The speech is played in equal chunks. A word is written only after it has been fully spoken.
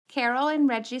Carol and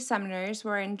Reggie Sumners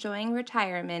were enjoying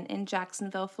retirement in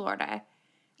Jacksonville, Florida.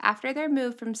 After their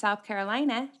move from South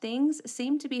Carolina, things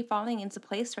seemed to be falling into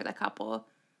place for the couple.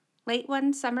 Late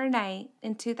one summer night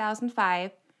in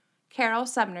 2005, Carol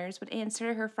Sumners would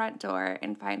answer her front door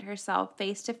and find herself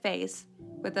face to face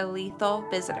with a lethal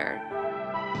visitor.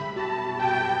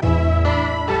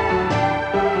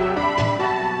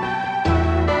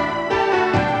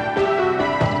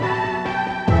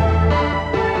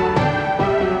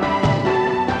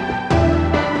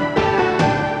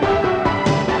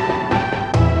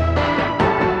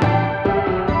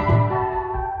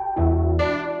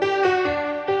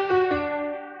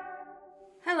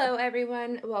 Hello,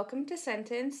 everyone. Welcome to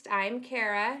Sentenced. I'm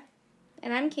Kara.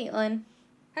 And I'm Caitlin.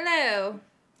 Hello.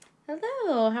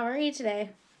 Hello. How are you today?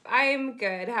 I'm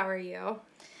good. How are you?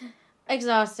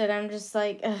 Exhausted. I'm just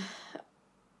like,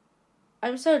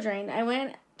 I'm so drained. I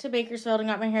went to Bakersfield and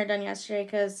got my hair done yesterday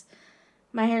because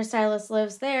my hairstylist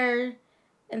lives there.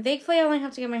 And thankfully I only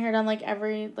have to get my hair done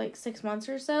every 6 months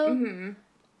or so.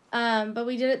 Mm-hmm. But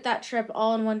we did that trip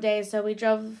all in one day. So we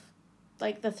drove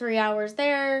the 3 hours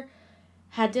there,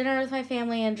 had dinner with my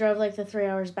family, and drove the 3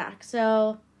 hours back.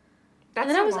 So That's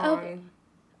and then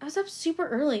I was up super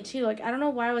early too. I don't know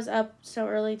why I was up so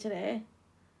early today.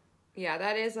 Yeah,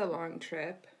 that is a long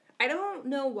trip. I don't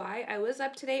know why I was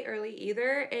up today early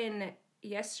either. And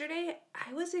yesterday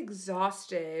I was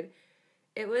exhausted.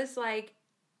 It was I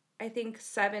think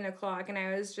 7 o'clock, and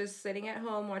I was just sitting at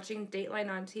home watching Dateline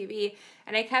on TV,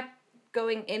 and I kept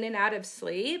going in and out of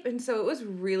sleep, and so it was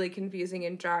really confusing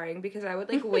and jarring because I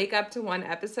would wake up to one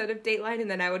episode of Dateline, and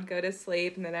then I would go to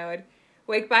sleep, and then I would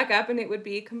wake back up and it would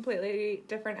be a completely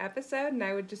different episode, and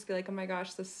I would just be like, oh my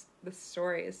gosh, this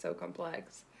story is so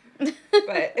complex.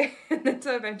 But then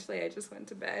so eventually I just went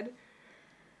to bed.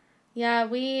 Yeah,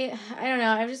 I don't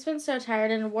know, I've just been so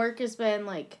tired, and work has been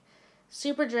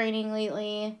super draining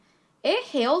lately. It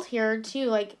hailed here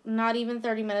too, not even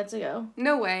 30 minutes ago.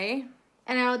 No way.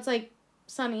 And now it's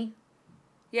sunny.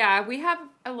 Yeah, we have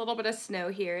a little bit of snow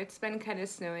here. It's been kind of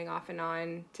snowing off and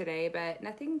on today, but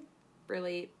nothing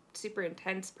really super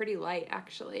intense. Pretty light,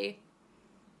 actually.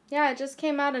 Yeah, it just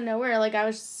came out of nowhere. I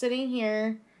was sitting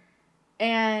here,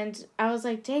 and I was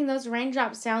like, dang, those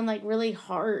raindrops sound really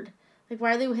hard.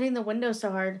 Why are they hitting the window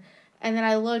so hard? And then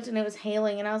I looked, and it was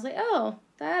hailing, and I was like, oh,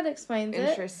 that explains it.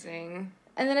 Interesting.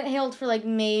 And then it hailed for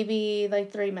maybe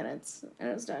 3 minutes, and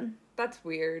it was done. That's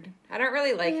weird. I don't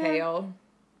really like hail.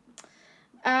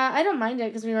 I don't mind it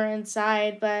because we were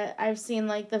inside, but I've seen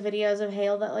the videos of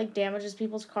hail that damages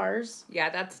people's cars. Yeah,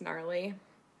 that's gnarly.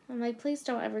 I'm please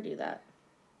don't ever do that.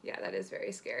 Yeah, that is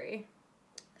very scary.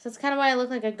 So that's kind of why I look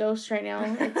like a ghost right now.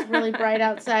 It's really bright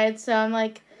outside, so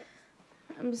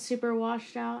I'm super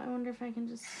washed out. I wonder if I can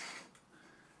just...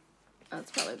 That's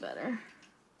probably better.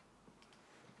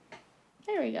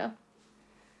 There we go.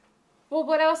 Well,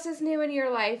 what else is new in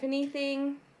your life?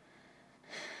 Anything?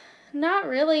 Not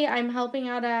really. I'm helping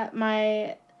out at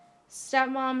my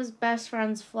stepmom's best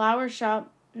friend's flower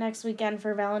shop next weekend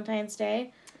for Valentine's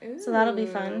Day. Ooh, so that'll be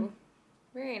fun.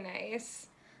 Very nice.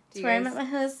 That's where I met my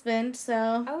husband,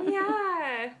 so... Oh,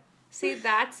 yeah. See,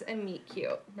 that's a meet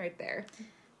cute right there.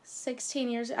 16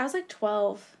 years. I was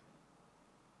 12.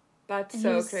 That's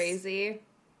so crazy.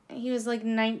 He was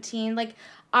 19.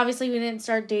 Obviously we didn't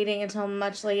start dating until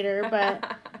much later,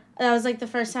 but that was the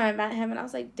first time I met him, and I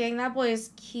was like, dang, that boy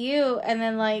is cute. And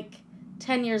then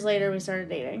 10 years later we started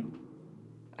dating.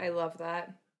 I love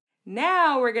that.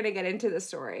 Now we're going to get into the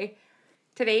story.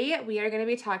 Today we are going to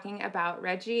be talking about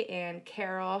Reggie and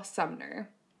Carol Sumner.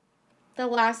 The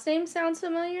last name sounds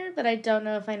familiar, but I don't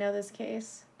know if I know this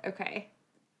case. Okay.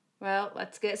 Well,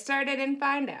 let's get started and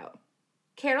find out.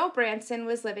 Carol Branson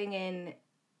was living in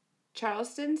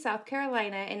Charleston, South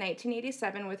Carolina in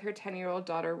 1987 with her 10-year-old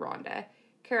daughter, Rhonda.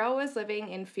 Carol was living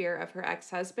in fear of her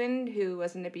ex-husband, who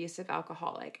was an abusive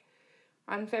alcoholic.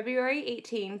 On February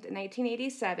 18th,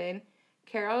 1987,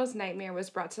 Carol's nightmare was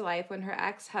brought to life when her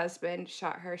ex-husband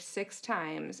shot her 6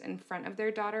 times in front of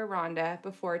their daughter, Rhonda,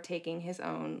 before taking his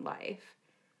own life.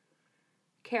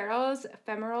 Carol's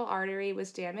femoral artery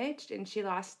was damaged, and she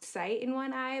lost sight in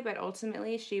one eye, but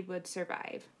ultimately she would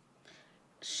survive.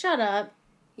 Shut up.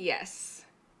 Yes.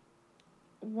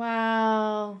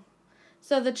 Wow.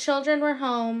 So the children were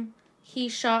home, he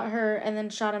shot her, and then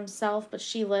shot himself, but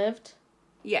she lived?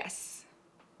 Yes.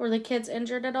 Were the kids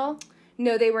injured at all?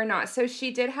 No, they were not. So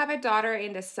she did have a daughter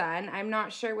and a son. I'm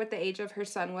not sure what the age of her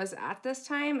son was at this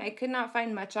time. I could not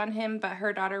find much on him, but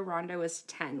her daughter Rhonda was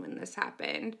 10 when this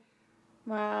happened.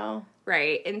 Wow.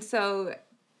 Right. And so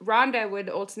Rhonda would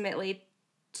ultimately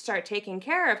start taking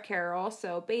care of Carol,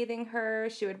 so bathing her,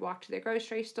 she would walk to the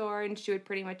grocery store, and she would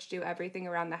pretty much do everything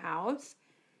around the house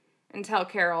until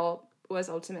Carol was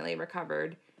ultimately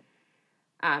recovered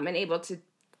and able to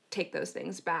take those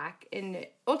things back. And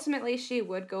ultimately, she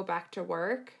would go back to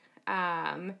work.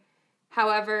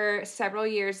 However, several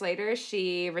years later,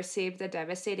 she received the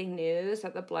devastating news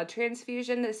that the blood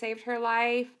transfusion that saved her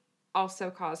life also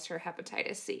caused her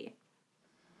hepatitis C.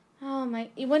 Oh my,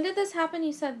 when did this happen?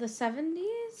 You said the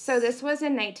 70s? So this was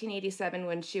in 1987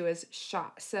 when she was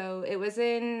shot. So it was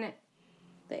in...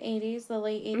 the 80s, the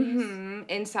late 80s? Mm-hmm,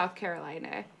 in South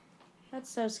Carolina. That's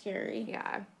so scary.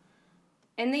 Yeah.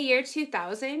 In the year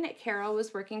 2000, Carol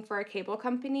was working for a cable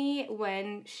company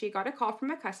when she got a call from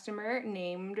a customer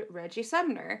named Reggie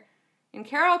Sumner. And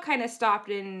Carol kind of stopped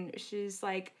and she's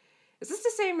like, is this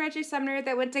the same Reggie Sumner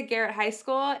that went to Garrett High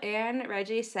School? And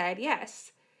Reggie said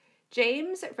yes.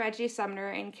 James, Reggie Sumner,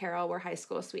 and Carol were high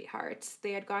school sweethearts.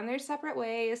 They had gone their separate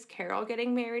ways, Carol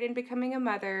getting married and becoming a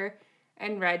mother,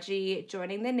 and Reggie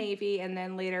joining the Navy and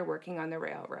then later working on the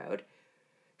railroad.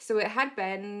 So it had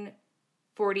been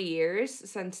 40 years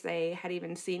since they had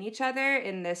even seen each other,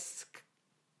 and this,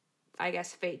 I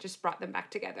guess, fate just brought them back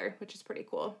together, which is pretty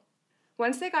cool.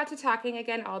 Once they got to talking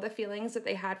again, all the feelings that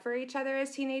they had for each other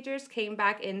as teenagers came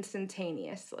back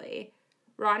instantaneously.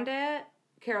 Rhonda,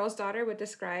 Carol's daughter, would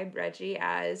describe Reggie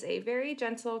as a very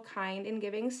gentle, kind, and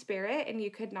giving spirit, and you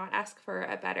could not ask for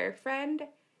a better friend,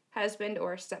 husband,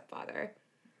 or stepfather.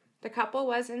 The couple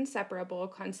was inseparable,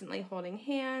 constantly holding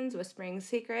hands, whispering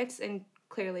secrets, and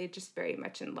clearly just very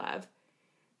much in love.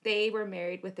 They were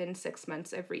married within 6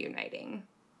 months of reuniting.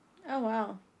 Oh,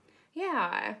 wow.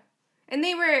 Yeah. And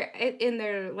they were in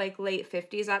their, like, late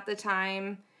 50s at the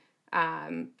time.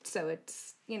 So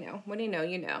it's, when you know,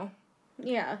 you know.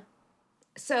 Yeah.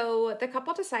 So the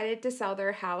couple decided to sell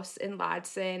their house in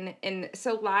Ladson. And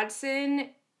so Ladson,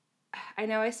 I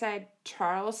know I said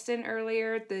Charleston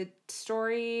earlier. The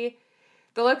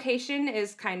location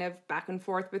is kind of back and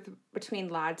forth between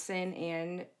Ladson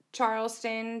and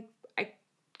Charleston. I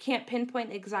can't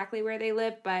pinpoint exactly where they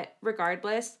live, but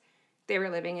regardless, they were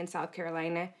living in South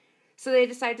Carolina. So they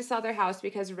decided to sell their house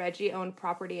because Reggie owned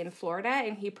property in Florida,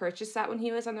 and he purchased that when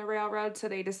he was on the railroad, so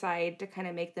they decided to kind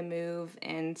of make the move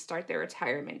and start their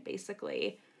retirement,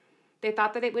 basically. They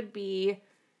thought that it would be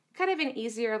kind of an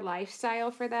easier lifestyle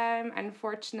for them.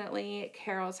 Unfortunately,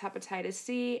 Carol's hepatitis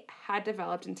C had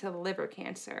developed into liver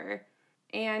cancer,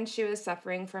 and she was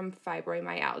suffering from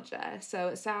fibromyalgia. So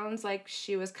it sounds like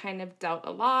she was kind of dealt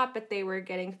a lot, but they were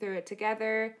getting through it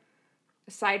together.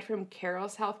 Aside from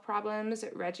Carol's health problems,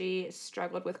 Reggie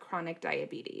struggled with chronic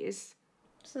diabetes.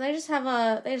 So they just have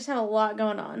a lot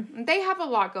going on. They have a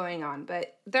lot going on,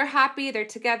 but they're happy, they're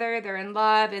together, they're in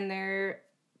love, and they're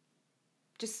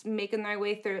just making their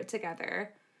way through it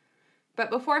together. But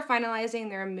before finalizing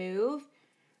their move,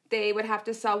 they would have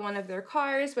to sell one of their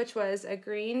cars, which was a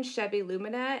green Chevy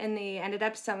Lumina, and they ended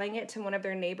up selling it to one of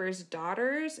their neighbor's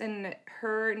daughters, and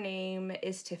her name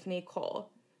is Tiffany Cole.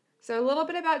 So a little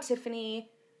bit about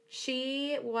Tiffany.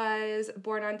 She was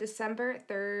born on December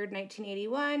 3rd,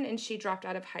 1981, and she dropped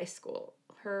out of high school.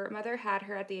 Her mother had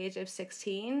her at the age of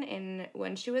 16, and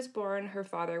when she was born, her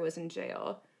father was in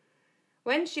jail.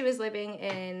 When she was living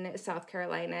in South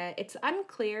Carolina, it's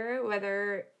unclear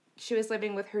whether she was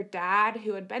living with her dad,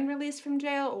 who had been released from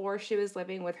jail, or she was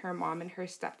living with her mom and her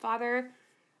stepfather.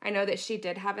 I know that she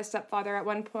did have a stepfather at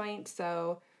one point,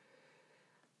 so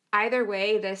either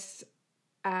way, this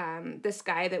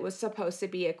guy that was supposed to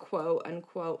be a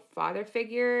quote-unquote father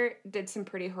figure did some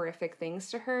pretty horrific things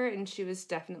to her, and she was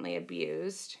definitely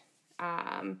abused.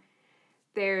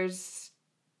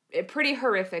 Pretty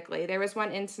horrifically. There was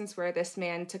one instance where this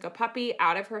man took a puppy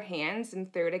out of her hands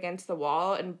and threw it against the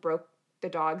wall and broke the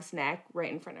dog's neck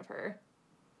right in front of her.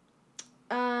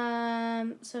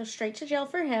 So straight to jail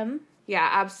for him. Yeah,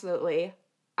 absolutely.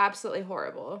 Absolutely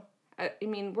horrible. I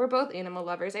mean, we're both animal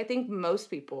lovers. I think most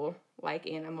people like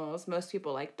animals. Most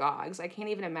people like dogs. I can't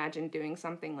even imagine doing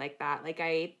something like that.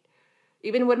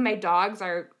 Even when my dogs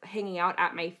are hanging out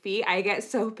at my feet, I get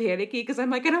so panicky because I'm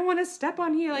like, I don't want to step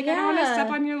on you. I don't want to step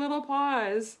on your little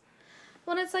paws.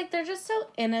 Well, it's like they're just so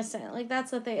innocent. Like,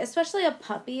 that's the thing. Especially a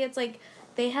puppy. It's like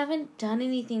they haven't done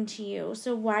anything to you.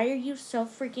 So why are you so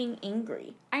freaking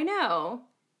angry? I know.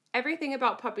 Everything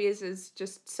about puppies is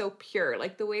just so pure.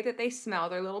 Like, the way that they smell,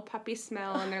 their little puppy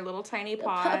smell and their little tiny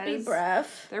paws. Puppy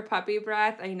breath. Their puppy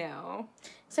breath, I know.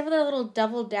 Except for their little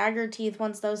double dagger teeth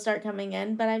once those start coming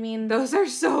in. But, I mean... those are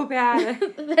so bad.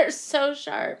 They're so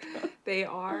sharp. They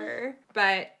are.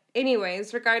 But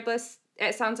anyways, regardless,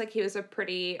 it sounds like he was a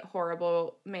pretty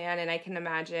horrible man, and I can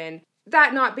imagine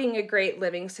that not being a great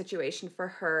living situation for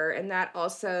her, and that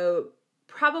also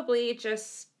probably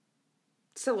just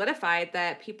solidified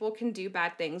that people can do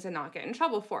bad things and not get in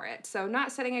trouble for it. So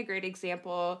not setting a great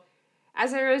example.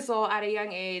 As a result, at a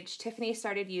young age, Tiffany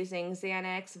started using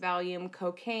Xanax, Valium,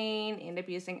 cocaine, and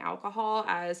abusing alcohol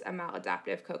as a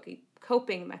maladaptive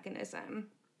coping mechanism.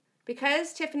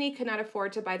 Because Tiffany could not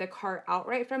afford to buy the car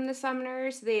outright from the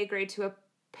Sumners, they agreed to a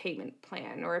payment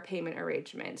plan or a payment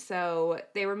arrangement. So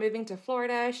they were moving to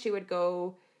Florida. She would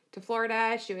go to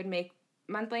Florida. She would make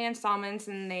monthly installments,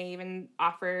 and they even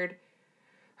offered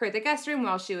her the guest room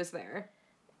while she was there.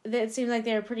 It seems like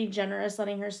they were pretty generous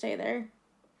letting her stay there.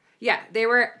 Yeah, they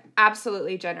were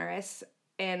absolutely generous.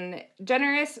 And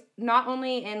generous not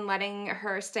only in letting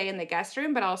her stay in the guest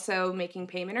room, but also making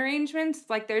payment arrangements.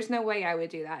 Like, there's no way I would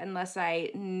do that unless I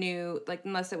knew, like,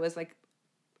 unless it was, like,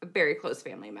 a very close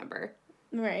family member.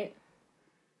 Right.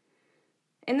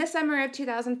 In the summer of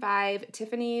 2005,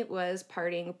 Tiffany was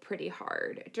partying pretty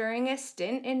hard. During a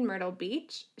stint in Myrtle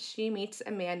Beach, she meets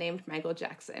a man named Michael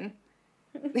Jackson.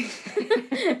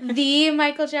 The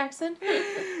Michael Jackson?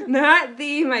 Not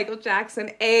the Michael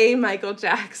Jackson, a Michael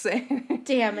Jackson.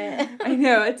 Damn it. I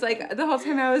know. It's like the whole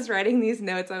time I was writing these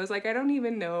notes, I was like, I don't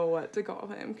even know what to call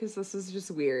him because this is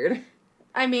just weird.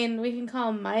 I mean, we can call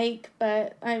him Mike,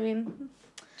 but I mean...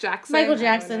 Jackson. Michael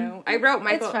Jackson. I wrote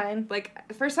Michael. It's fine.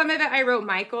 Like, for some of it, I wrote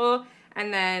Michael,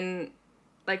 and then,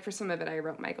 like, for some of it, I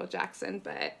wrote Michael Jackson,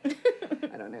 but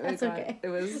I don't know. That's okay. It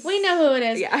was... We know who it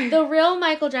is. Yeah. The real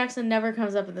Michael Jackson never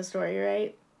comes up in the story,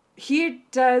 right? He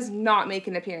does not make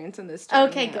an appearance in this story.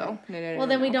 Okay, no. good. No. Well,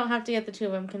 then we don't have to get the two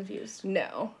of them confused.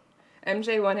 No.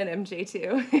 MJ1 and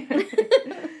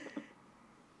MJ2.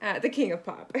 The king of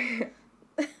pop.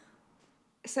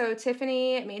 So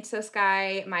Tiffany meets this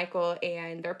guy, Michael,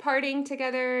 and they're partying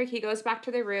together. He goes back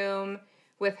to the room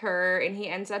with her, and he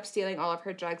ends up stealing all of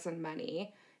her drugs and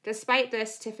money. Despite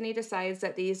this, Tiffany decides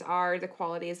that these are the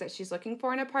qualities that she's looking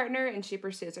for in a partner, and she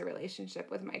pursues a relationship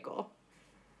with Michael.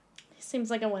 He seems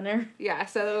like a winner. Yeah,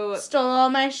 so... Stole all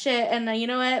my shit, and you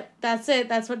know what? That's it.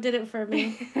 That's what did it for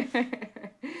me.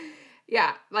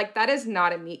 Yeah, like, that is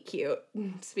not a meet cute.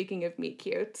 Speaking of meet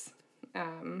cutes.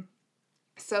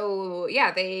 So,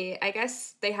 yeah, I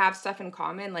guess they have stuff in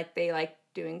common. Like, they like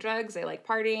doing drugs, they like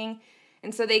partying.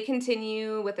 And so they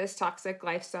continue with this toxic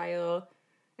lifestyle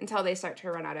until they start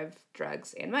to run out of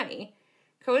drugs and money.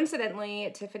 Coincidentally,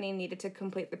 Tiffany needed to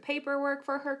complete the paperwork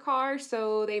for her car,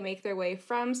 so they make their way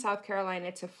from South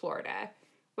Carolina to Florida.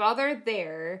 While they're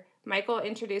there, Michael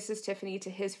introduces Tiffany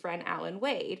to his friend Alan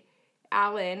Wade.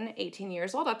 Alan, 18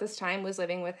 years old at this time, was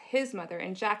living with his mother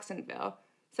in Jacksonville.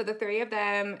 So the three of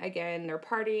them, again, they're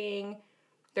partying,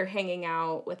 they're hanging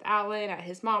out with Alan at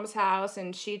his mom's house,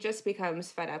 and she just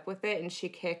becomes fed up with it, and she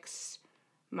kicks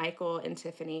Michael and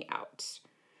Tiffany out.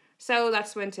 So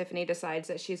that's when Tiffany decides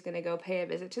that she's going to go pay a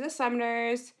visit to the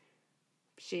Sumners.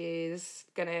 She's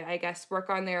going to, I guess, work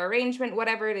on their arrangement,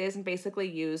 whatever it is, and basically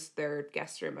use their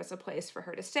guest room as a place for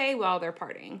her to stay while they're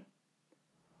partying.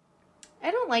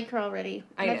 I don't like her already.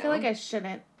 I feel like I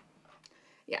shouldn't.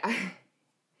 Yeah.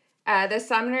 The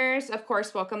Sumners, of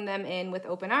course, welcome them in with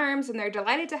open arms, and they're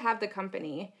delighted to have the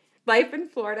company. Life in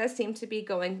Florida seemed to be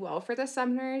going well for the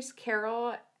Sumners.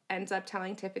 Carol ends up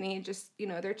telling Tiffany, just,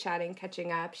 they're chatting,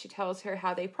 catching up. She tells her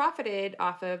how they profited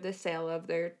off of the sale of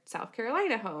their South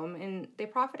Carolina home, and they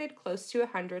profited close to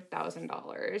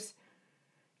 $100,000.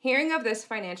 Hearing of this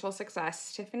financial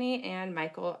success, Tiffany and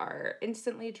Michael are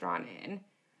instantly drawn in.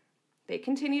 They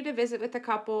continue to visit with the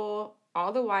couple,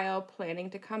 all the while planning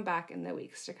to come back in the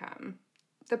weeks to come.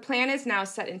 The plan is now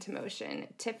set into motion.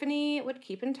 Tiffany would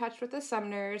keep in touch with the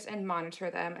Sumners and monitor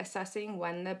them, assessing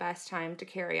when the best time to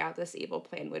carry out this evil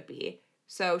plan would be.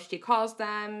 So she calls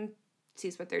them,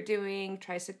 sees what they're doing,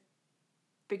 tries to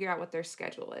figure out what their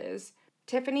schedule is.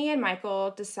 Tiffany and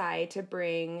Michael decide to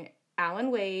bring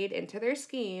Alan Wade into their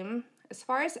scheme. As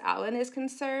far as Alan is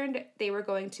concerned, they were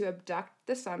going to abduct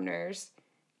the Sumners,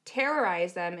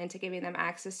 terrorize them into giving them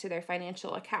access to their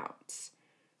financial accounts.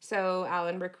 So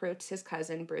Alan recruits his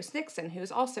cousin, Bruce Nixon,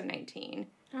 who's also 19.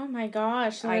 Oh my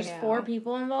gosh, so there's 4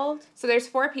 people involved? So there's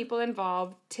 4 people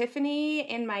involved. Tiffany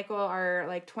and Michael are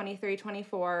like 23,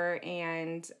 24,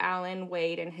 and Alan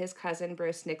Wade and his cousin,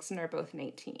 Bruce Nixon, are both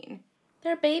 19.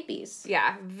 They're babies.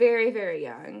 Yeah, very, very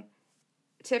young.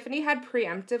 Tiffany had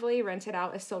preemptively rented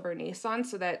out a silver Nissan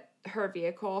so that her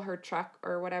vehicle, her truck,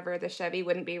 or whatever, the Chevy,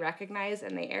 wouldn't be recognized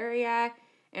in the area,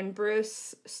 and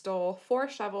Bruce stole 4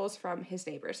 shovels from his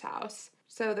neighbor's house.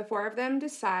 So the 4 of them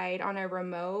decide on a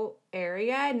remote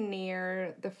area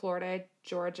near the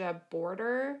Florida-Georgia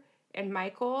border, and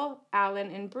Michael,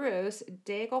 Alan, and Bruce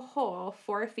dig a hole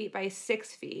 4 feet by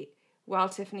 6 feet while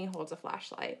Tiffany holds a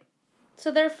flashlight.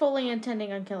 So they're fully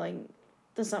intending on killing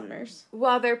the Sumners.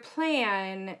 Well, their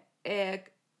plan,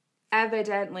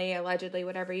 evidently, allegedly,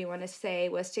 whatever you want to say,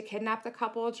 was to kidnap the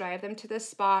couple, drive them to the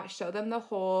spot, show them the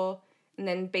hole, and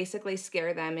then basically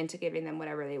scare them into giving them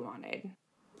whatever they wanted.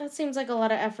 That seems like a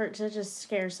lot of effort to just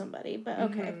scare somebody, but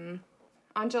okay. Mm-hmm.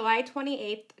 On July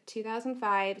 28th,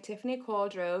 2005, Tiffany Cole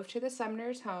drove to the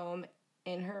Sumners' home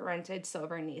in her rented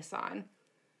silver Nissan.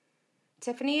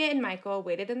 Tiffany and Michael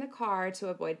waited in the car to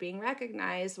avoid being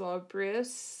recognized while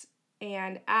Bruce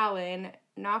and Alan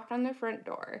knocked on the front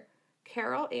door.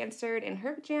 Carol answered in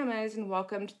her pajamas and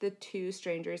welcomed the two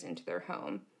strangers into their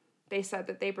home. They said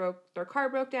that their car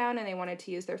broke down and they wanted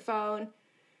to use their phone.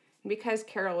 And because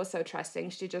Carol was so trusting,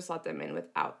 she just let them in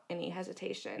without any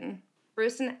hesitation.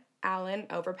 Bruce and Alan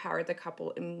overpowered the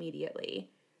couple immediately.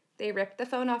 They ripped the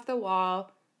phone off the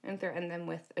wall and threatened them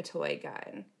with a toy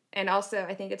gun. And also,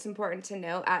 I think it's important to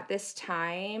note, at this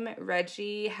time,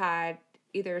 Reggie had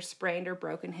either sprained or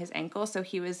broken his ankle, so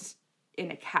he was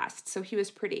in a cast, so he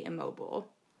was pretty immobile.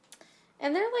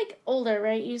 And they're, like, older,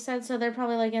 right? You said, so they're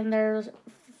probably, like, in their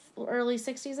early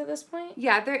 60s at this point?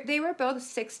 Yeah, they were both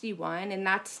 61, and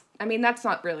that's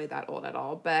not really that old at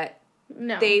all, but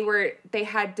no, they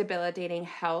had debilitating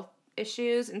health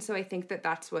issues, and so I think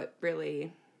that's what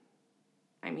really,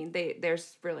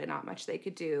 there's really not much they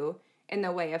could do in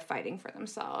the way of fighting for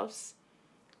themselves.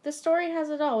 The story has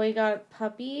it all. We got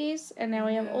puppies, and now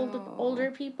we have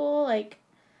older people. Like,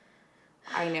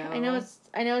 I know.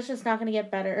 I know it's just not going to get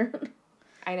better.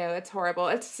 I know, it's horrible.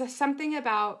 It's something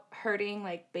about hurting,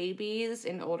 like, babies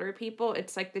and older people.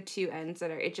 It's like the two ends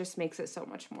it just makes it so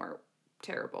much more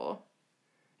terrible.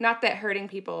 Not that hurting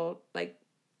people, like,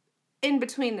 in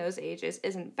between those ages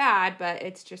isn't bad, but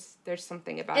it's just, there's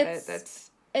something about it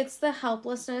that's... It's the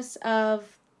helplessness of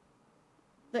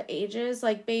the ages.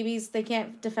 Like, babies, they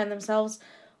can't defend themselves.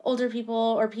 Older people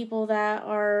or people that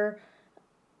are,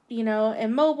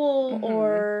 immobile mm-hmm.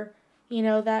 or,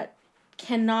 that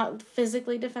cannot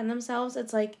physically defend themselves.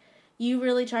 It's like you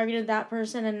really targeted that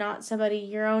person and not somebody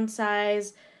your own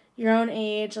size, your own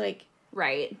age. Like,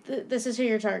 right. This is who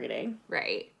you're targeting.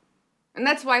 Right. And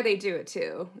that's why they do it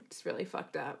too. It's really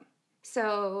fucked up.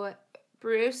 So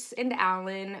Bruce and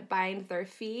Alan bind their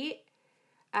feet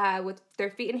with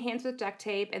their feet and hands with duct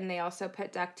tape, and they also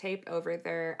put duct tape over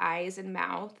their eyes and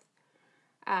mouth.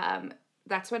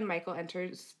 That's when Michael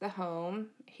enters the home.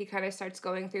 He kind of starts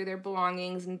going through their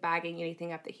belongings and bagging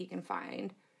anything up that he can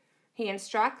find. He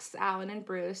instructs Alan and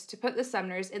Bruce to put the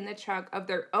Sumners in the trunk of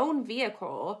their own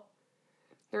vehicle,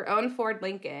 their own Ford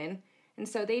Lincoln, and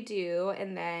so they do,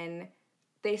 and then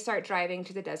they start driving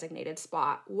to the designated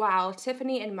spot while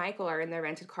Tiffany and Michael are in their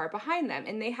rented car behind them.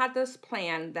 And they had this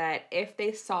plan that if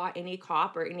they saw any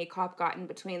cop or any cop got in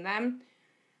between them,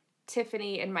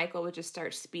 Tiffany and Michael would just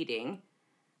start speeding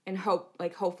and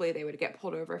hopefully they would get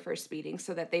pulled over for speeding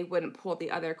so that they wouldn't pull the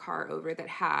other car over that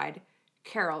had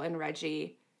Carol and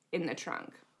Reggie in the trunk.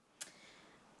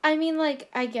 I mean, like,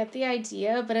 I get the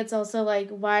idea, but it's also like,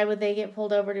 why would they get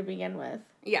pulled over to begin with?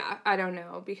 Yeah, I don't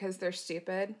know, because they're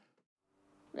stupid.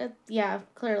 Yeah,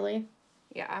 clearly.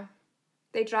 Yeah.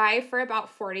 They drive for about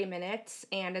 40 minutes,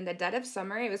 and in the dead of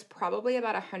summer, it was probably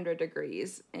about 100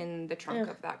 degrees in the trunk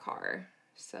of that car.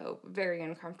 So, very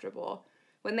uncomfortable.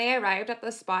 When they arrived at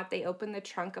the spot, they opened the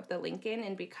trunk of the Lincoln,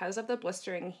 and because of the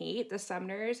blistering heat, the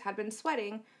Sumners had been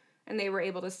sweating, and they were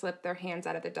able to slip their hands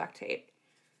out of the duct tape.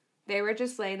 They were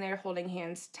just laying there holding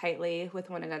hands tightly with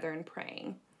one another and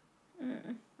praying.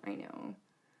 I know.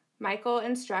 Michael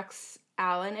instructs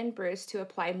Alan and Bruce to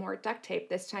apply more duct tape,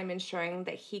 this time ensuring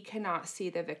that he cannot see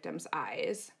the victim's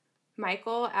eyes.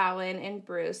 Michael, Alan, and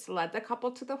Bruce led the couple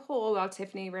to the hole while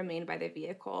Tiffany remained by the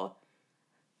vehicle.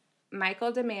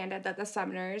 Michael demanded that the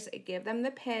Sumners give them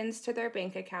the pins to their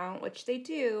bank account, which they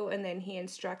do, and then he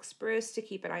instructs Bruce to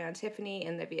keep an eye on Tiffany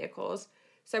in the vehicles.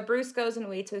 So Bruce goes and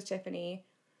waits with Tiffany.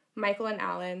 Michael and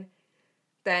Alan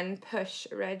then push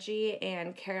Reggie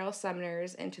and Carol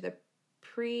Sumners into the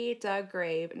pre-dug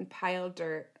grave and pile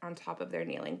dirt on top of their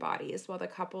kneeling bodies while the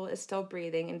couple is still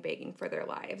breathing and begging for their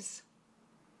lives.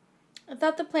 I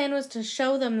thought the plan was to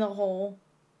show them the hole.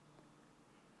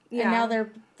 Yeah. And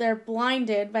now they're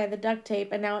blinded by the duct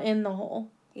tape and now in the hole.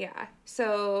 Yeah.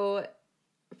 So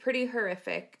pretty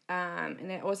horrific.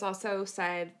 And it was also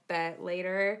said that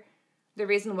later the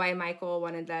reason why Michael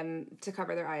wanted them to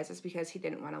cover their eyes is because he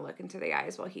didn't want to look into the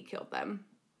eyes while he killed them.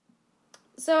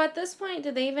 So at this point,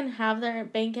 did they even have their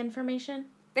bank information?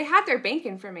 They had their bank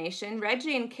information.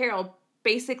 Reggie and Carol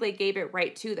basically gave it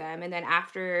right to them. And then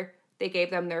after they gave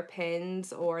them their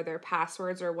PINs or their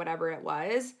passwords or whatever it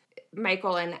was,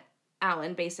 Michael and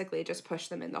Alan basically just pushed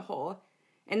them in the hole.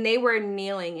 And they were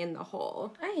kneeling in the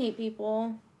hole. I hate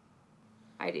people.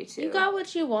 I do too. You got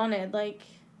what you wanted. Like,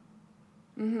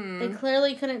 they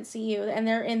clearly couldn't see you, and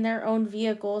they're in their own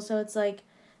vehicle, so it's like,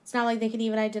 it's not like they could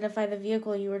even identify the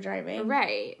vehicle you were driving.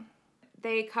 Right.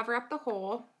 They cover up the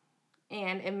hole,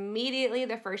 and immediately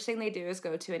the first thing they do is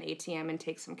go to an ATM and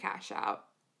take some cash out.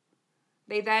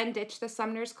 They then ditch the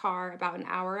Sumner's car about an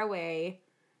hour away.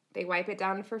 They wipe it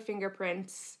down for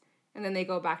fingerprints, and then they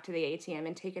go back to the ATM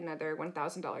and take another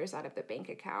 $1,000 out of the bank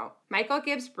account. Michael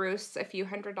gives Bruce a few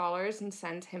 $100s and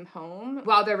sends him home,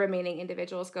 while the remaining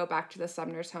individuals go back to the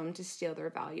Sumner's home to steal their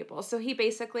valuables. So he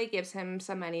basically gives him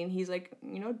some money, and he's like,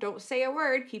 don't say a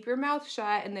word, keep your mouth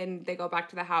shut. And then they go back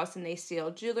to the house and they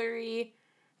steal jewelry,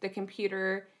 the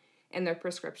computer, and their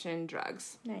prescription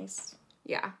drugs. Nice.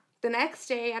 Yeah. The next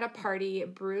day at a party,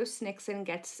 Bruce Nixon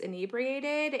gets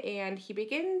inebriated and he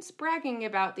begins bragging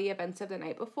about the events of the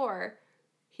night before.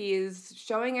 He is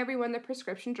showing everyone the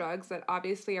prescription drugs that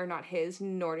obviously are not his,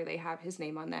 nor do they have his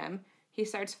name on them. He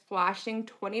starts flashing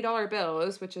 $20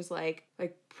 bills, which is like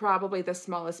probably the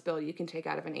smallest bill you can take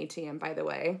out of an ATM, by the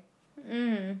way.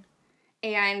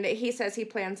 And he says he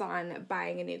plans on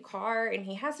buying a new car and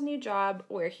he has a new job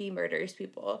where he murders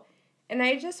people. And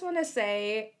I just want to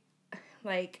say,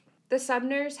 the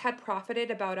Sumners had profited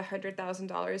about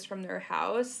 $100,000 from their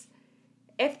house.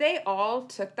 If they all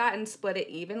took that and split it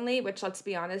evenly, which, let's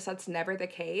be honest, that's never the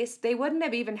case, they wouldn't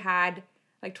have even had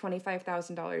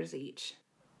 $25,000 each.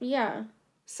 Yeah.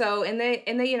 So in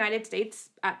the United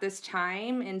States at this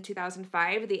time in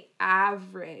 2005, the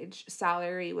average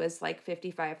salary was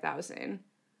 $55,000.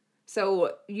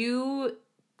 So you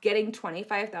getting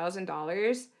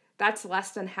 $25,000, that's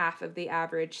less than half of the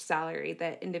average salary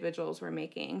that individuals were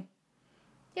making.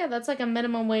 Yeah, that's like a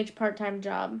minimum wage part-time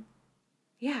job.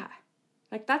 Yeah.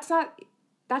 That's not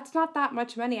that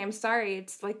much money. I'm sorry.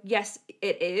 It's yes,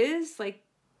 it is.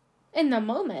 In the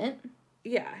moment.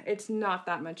 Yeah, it's not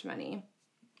that much money.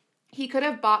 He could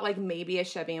have bought maybe a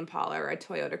Chevy Impala or a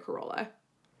Toyota Corolla.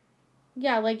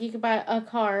 Yeah, you could buy a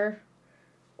car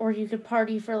or you could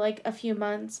party for a few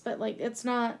months, but it's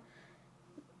not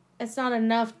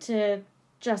enough to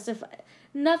justify.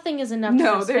 Nothing is enough to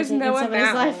justify there's no somebody's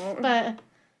amount. life, but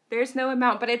there's no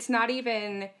amount, but it's not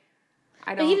even.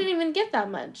 But he didn't even get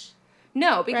that much. right?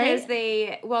 No, because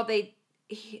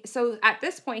so at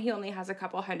this point he only has a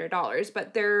couple $100,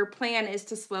 but their plan is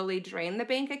to slowly drain the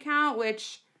bank account,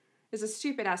 which is a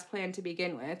stupid ass plan to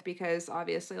begin with because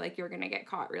obviously you're gonna get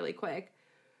caught really quick.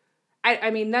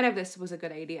 I mean, none of this was a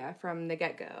good idea from the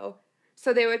get-go.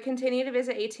 So they would continue to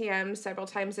visit ATMs several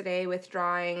times a day,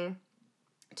 withdrawing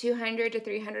 $200 to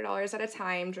 $300 at a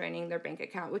time, draining their bank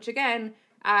account, which again,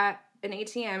 at an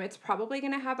ATM, it's probably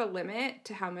going to have a limit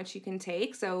to how much you can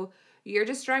take. So you're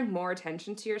just drawing more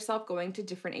attention to yourself going to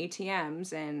different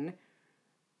ATMs, and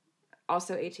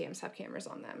also ATMs have cameras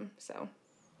on them. So.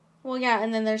 Well, yeah,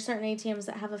 and then there's certain ATMs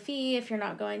that have a fee if you're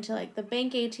not going to the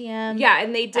bank ATM. Yeah,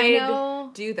 and they did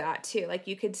do that too.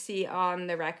 You could see on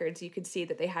the records, you could see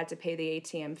that they had to pay the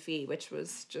ATM fee, which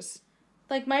was just.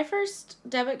 My first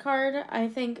debit card, I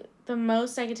think the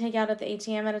most I could take out at the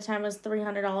ATM at a time was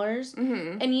 $300.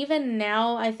 Mm-hmm. And even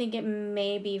now, I think it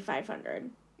may be $500.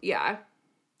 Yeah.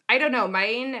 I don't know.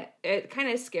 Mine, it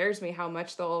kind of scares me how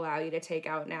much they'll allow you to take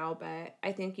out now, but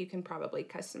I think you can probably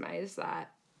customize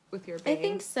that with your bank. I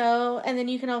think so. And then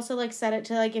you can also, set it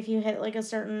to, if you hit, a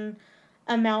certain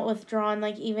amount withdrawn,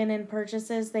 even in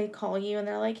purchases, they call you and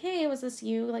they're like, hey, was this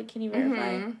you? Can you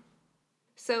verify? Mm-hmm.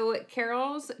 So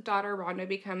Carol's daughter Rhonda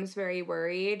becomes very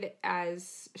worried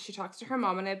as she talks to her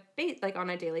mom on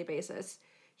a daily basis.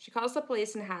 She calls the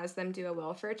police and has them do a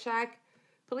welfare check.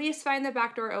 Police find the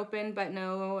back door open, but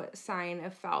no sign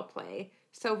of foul play.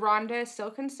 So Rhonda, still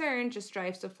concerned, just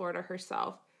drives to Florida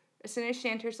herself. As soon as she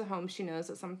enters the home, she knows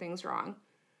that something's wrong.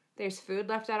 There's food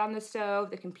left out on the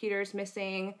stove. The computer's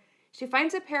missing. She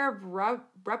finds a pair of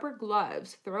rubber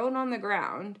gloves thrown on the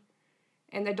ground.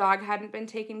 And the dog hadn't been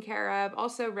taken care of.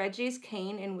 Also, Reggie's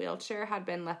cane and wheelchair had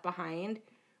been left behind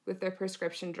with their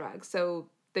prescription drugs. So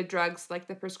the drugs,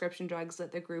 the prescription drugs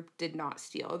that the group did not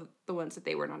steal, the ones that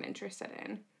they were not interested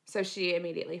in. So she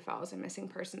immediately files a missing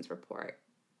persons report.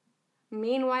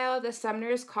 Meanwhile, the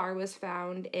Sumner's car was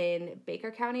found in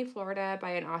Baker County, Florida by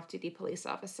an off-duty police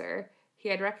officer. He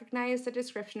had recognized the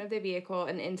description of the vehicle,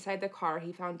 and inside the car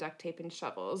he found duct tape and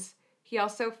shovels. He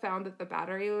also found that the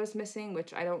battery was missing,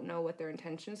 which I don't know what their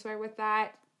intentions were with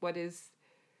that.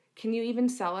 Can you even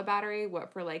sell a battery,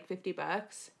 for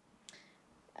 $50?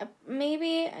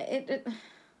 Maybe. It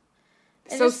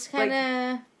so just kind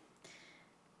of,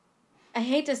 I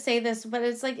hate to say this, but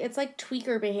it's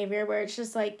tweaker behavior where it's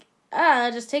just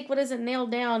just take what isn't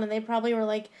nailed down, and they probably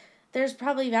were there's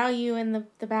probably value in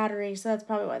the battery, so that's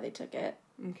probably why they took it.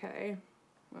 Okay.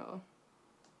 Well.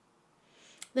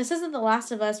 This isn't The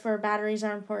Last of Us where batteries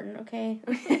are important, okay?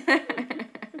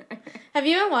 Have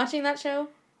you been watching that show?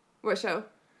 What show?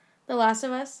 The Last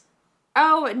of Us?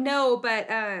 Oh, no, but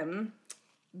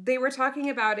they were talking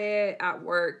about it at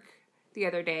work the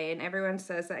other day, and everyone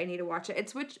says that I need to watch it.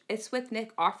 It's with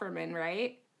Nick Offerman,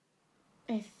 right?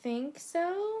 I think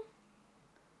so.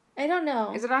 I don't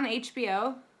know. Is it on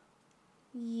HBO?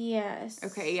 Yes.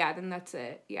 Okay, yeah, then that's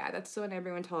it. Yeah, that's the one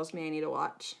everyone tells me I need to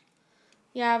watch.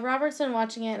 Yeah, Robert's been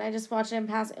watching it, and I just watched it in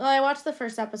passing. Well, I watched the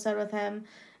first episode with him,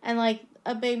 and, like,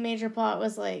 a big major plot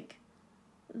was, like,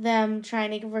 them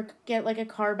trying to get, like, a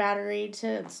car battery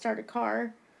to start a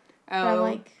car. Oh. But I'm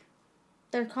like,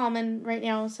 they're common right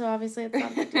now, so obviously it's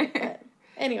not a big deal, but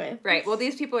anyway. Right, well,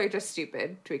 these people are just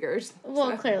stupid tweakers.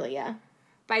 Well, clearly, yeah.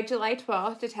 By July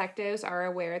 12th, detectives are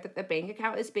aware that the bank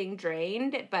account is being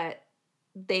drained, but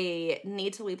they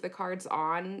need to leave the cards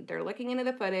on. They're looking into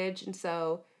the footage, and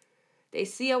so they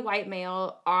see a white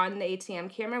male on the ATM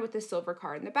camera with a silver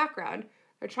card in the background.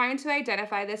 They're trying to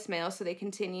identify this male, so they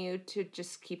continue to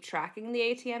just keep tracking the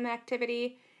ATM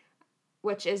activity,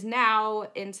 which is now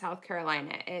in South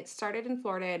Carolina. It started in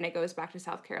Florida, and it goes back to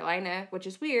South Carolina, which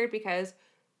is weird because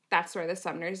that's where the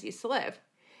Sumners used to live.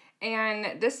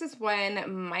 And this is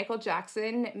when Michael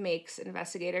Jackson makes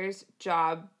investigators'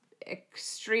 job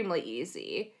extremely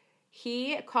easy.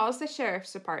 He calls the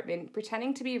sheriff's department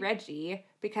pretending to be Reggie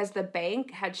because the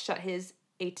bank had shut his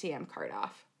ATM card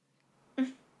off.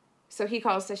 So he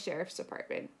calls the sheriff's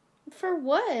department. For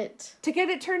what? To get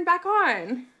it turned back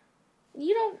on.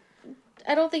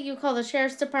 I don't think you call the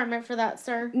sheriff's department for that,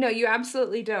 sir. No, you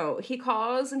absolutely don't. He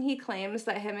calls and he claims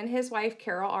that him and his wife,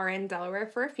 Carol, are in Delaware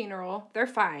for a funeral. They're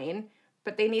fine,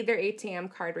 but they need their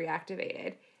ATM card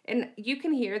reactivated. And you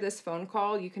can hear this phone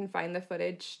call. You can find the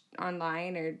footage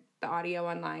online or the audio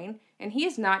online. And he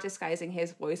is not disguising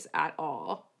his voice at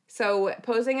all. So,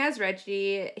 posing as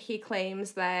Reggie, he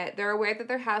claims that they're aware that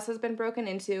their house has been broken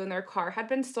into and their car had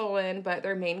been stolen, but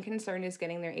their main concern is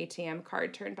getting their ATM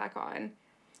card turned back on.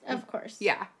 Of course.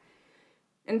 Yeah.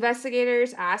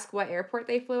 Investigators ask what airport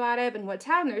they flew out of and what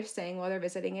town they're staying while they're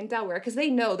visiting in Delaware, because they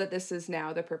know that this is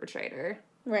now the perpetrator.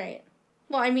 Right.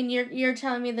 Well, I mean, you're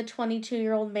telling me the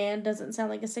 22-year-old man doesn't sound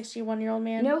like a 61-year-old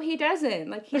man? No, he doesn't.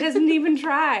 Like, he doesn't even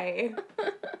try.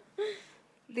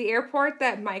 The airport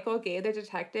that Michael gave the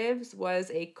detectives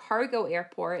was a cargo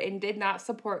airport and did not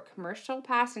support commercial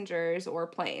passengers or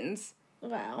planes.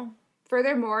 Wow.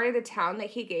 Furthermore, the town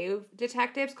that he gave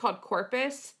detectives called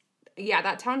Corpus, yeah,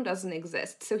 that town doesn't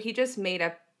exist. So he just made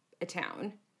up a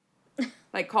town,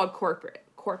 like, called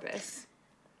Corpus.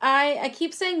 I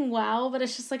keep saying wow, but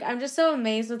it's just like, I'm just so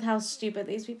amazed with how stupid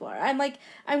these people are.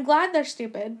 I'm glad they're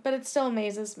stupid, but it still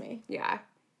amazes me. Yeah.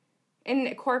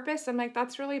 In Corpus, I'm like,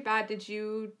 that's really bad.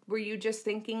 Were you just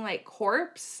thinking, like,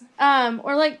 corpse?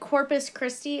 Or like Corpus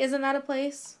Christi, isn't that a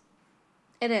place?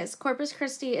 It is. Corpus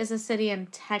Christi is a city in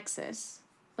Texas,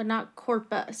 but not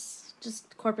Corpus.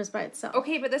 Just Corpus by itself.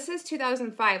 Okay, but this is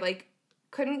 2005. Like,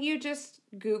 couldn't you just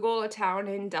Google a town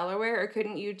in Delaware? Or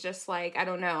couldn't you just, like, I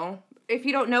don't know. If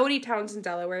you don't know any towns in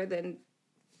Delaware, then,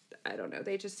 I don't know.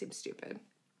 They just seem stupid.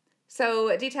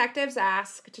 So, detectives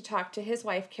ask to talk to his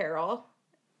wife, Carol.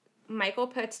 Michael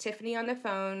puts Tiffany on the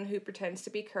phone, who pretends to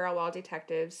be Carol, while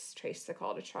detectives trace the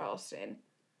call to Charleston.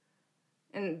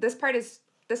 And this part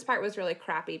was really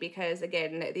crappy because,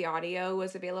 again, the audio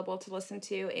was available to listen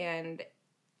to, and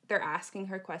they're asking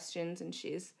her questions, and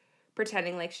she's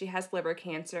pretending like she has liver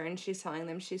cancer, and she's telling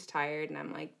them she's tired, and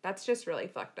I'm like, that's just really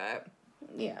fucked up.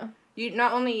 Yeah. You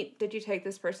not only did you take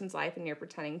this person's life and you're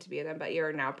pretending to be them, but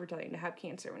you're now pretending to have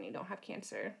cancer when you don't have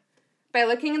cancer. By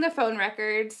looking in the phone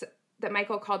records that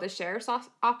Michael called the sheriff's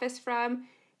office from,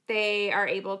 they are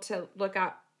able to look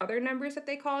at other numbers that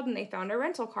they called, and they found a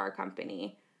rental car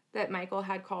company that Michael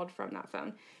had called from that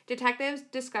phone. Detectives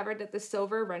discovered that the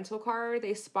silver rental car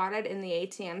they spotted in the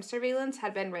ATM surveillance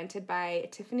had been rented by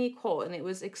Tiffany Cole, and it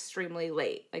was extremely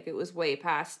late. Like, it was way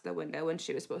past the window when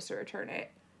she was supposed to return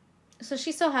it. So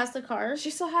she still has the car? She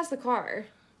still has the car.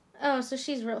 Oh, so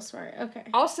she's real smart. Okay.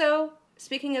 Also,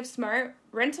 speaking of smart,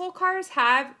 rental cars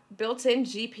have built-in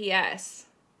GPS.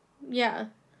 Yeah.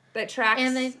 That tracks...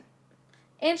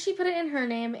 And she put it in her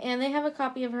name, and they have a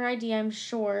copy of her ID, I'm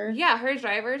sure. Yeah, her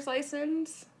driver's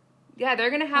license. Yeah,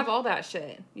 they're going to have all that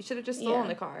shit. You should have just stolen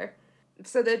the car.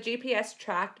 So the GPS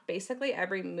tracked basically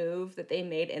every move that they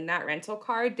made in that rental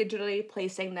car, digitally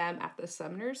placing them at the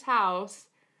Sumner's house,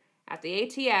 at the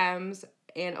ATMs,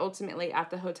 and ultimately at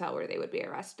the hotel where they would be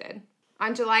arrested.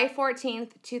 On July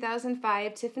 14th,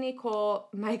 2005, Tiffany Cole,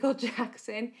 Michael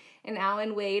Jackson, and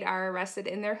Alan Wade are arrested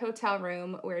in their hotel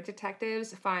room where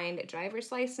detectives find a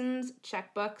driver's license,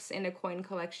 checkbooks, and a coin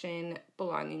collection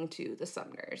belonging to the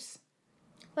Sumners.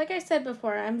 Like I said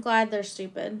before, I'm glad they're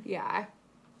stupid. Yeah.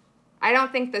 I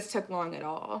don't think this took long at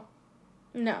all.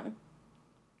 No.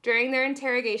 During their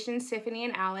interrogations, Tiffany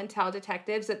and Alan tell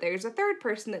detectives that there's a fourth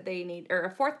person that they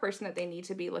need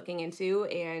to be looking into,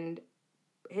 and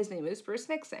his name is Bruce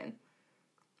Nixon.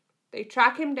 They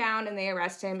track him down and they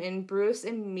arrest him, and Bruce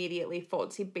immediately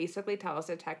folds. He basically tells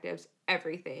detectives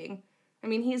everything. I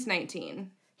mean, he's 19.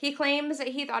 He claims that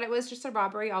he thought it was just a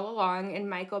robbery all along, and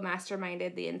Michael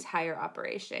masterminded the entire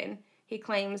operation. He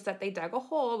claims that they dug a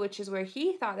hole, which is where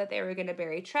he thought that they were going to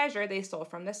bury treasure they stole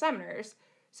from the Sumners.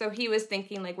 So he was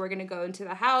thinking, like, we're going to go into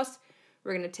the house,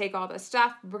 we're going to take all the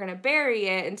stuff, we're going to bury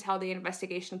it until the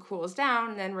investigation cools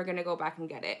down, and then we're going to go back and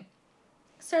get it.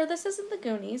 Sir, this isn't the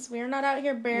Goonies. We are not out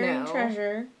here burying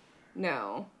treasure.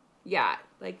 No. Yeah.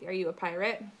 Like, are you a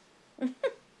pirate?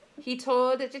 He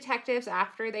told detectives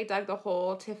after they dug the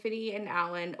hole, Tiffany and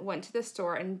Alan went to the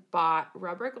store and bought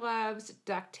rubber gloves,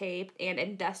 duct tape, and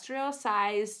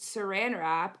industrial-sized saran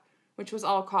wrap, which was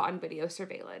all caught on video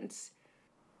surveillance.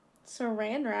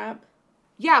 Saran wrap?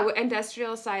 Yeah,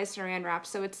 industrial-sized saran wrap.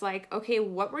 So it's like, okay,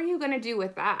 what were you going to do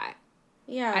with that?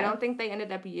 Yeah. I don't think they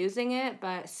ended up using it,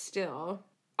 but still,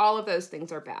 all of those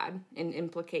things are bad and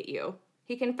implicate you.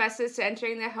 He confesses to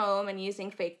entering the home and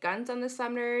using fake guns on the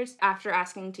Sumners after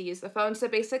asking to use the phone. So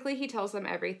basically, he tells them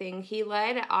everything. He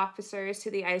led officers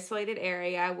to the isolated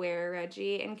area where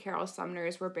Reggie and Carol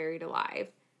Sumners were buried alive.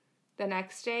 The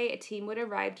next day, a team would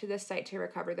arrive to the site to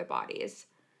recover the bodies.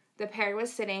 The pair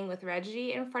was sitting with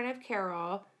Reggie in front of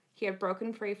Carol. He had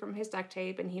broken free from his duct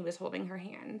tape, and he was holding her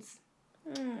hands.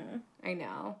 I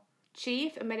know.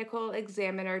 Chief Medical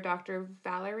Examiner Dr.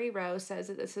 Valerie Rowe says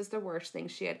that this is the worst thing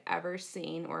she had ever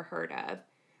seen or heard of.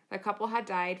 The couple had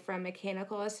died from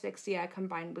mechanical asphyxia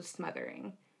combined with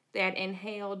smothering. They had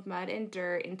inhaled mud and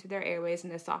dirt into their airways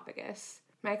and esophagus.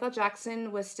 Michael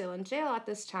Jackson was still in jail at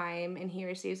this time, and he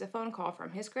receives a phone call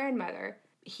from his grandmother.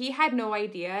 He had no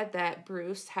idea that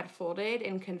Bruce had folded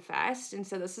and confessed, and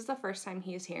so this is the first time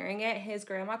he's hearing it. His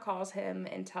grandma calls him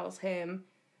and tells him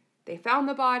they found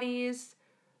the bodies.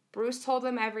 Bruce told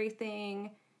them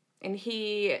everything, and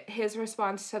his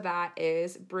response to that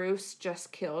is, Bruce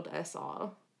just killed us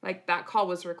all. Like, that call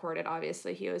was recorded,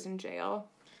 obviously. He was in jail.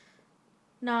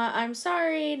 Not, I'm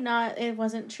sorry, not, it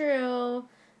wasn't true,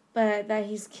 but that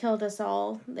he's killed us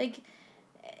all. Like,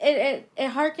 it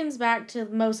harkens back to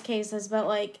most cases, but,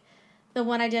 like, the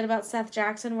one I did about Seth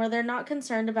Jackson, where they're not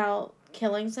concerned about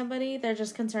killing somebody, they're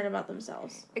just concerned about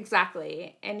themselves.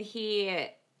 Exactly. And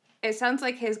it sounds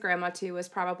like his grandma, too, was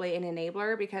probably an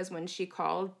enabler, because when she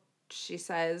called, she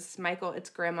says, Michael,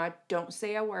 it's Grandma, don't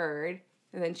say a word.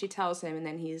 And then she tells him, and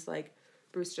then he's like,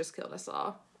 Bruce just killed us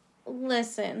all.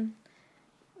 Listen,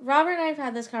 Robert and I have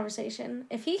had this conversation.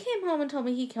 If he came home and told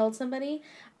me he killed somebody,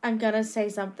 I'm gonna say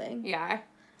something. Yeah.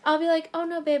 I'll be like, oh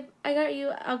no, babe, I got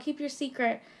you. I'll keep your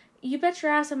secret. You bet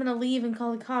your ass I'm gonna leave and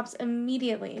call the cops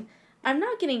immediately. I'm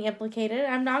not getting implicated.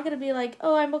 I'm not going to be like,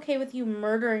 oh, I'm okay with you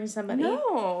murdering somebody.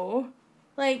 No.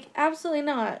 Like, absolutely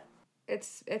not.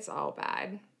 It's all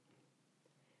bad.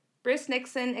 Bruce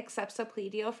Nixon accepts a plea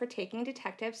deal for taking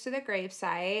detectives to the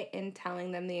gravesite and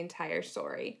telling them the entire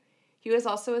story. He was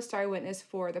also a star witness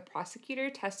for the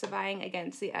prosecutor testifying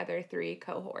against the other 3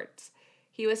 cohorts.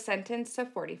 He was sentenced to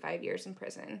 45 years in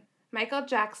prison. Michael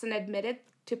Jackson admitted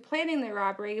to planning the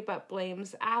robbery but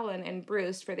blames Alan and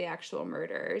Bruce for the actual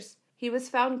murders. He was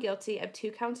found guilty of 2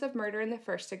 counts of murder in the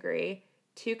first degree,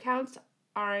 2 counts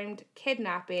armed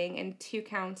kidnapping, and 2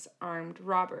 counts armed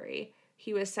robbery.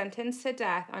 He was sentenced to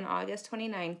death on August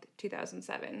 29,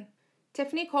 2007.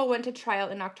 Tiffany Cole went to trial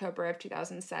in October of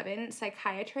 2007.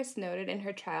 Psychiatrists noted in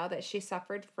her trial that she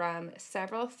suffered from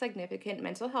several significant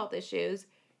mental health issues,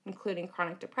 including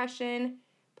chronic depression,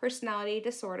 personality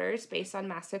disorders based on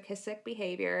masochistic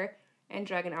behavior, and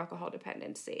drug and alcohol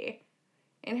dependency.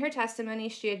 In her testimony,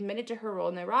 she admitted to her role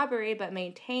in the robbery, but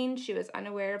maintained she was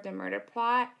unaware of the murder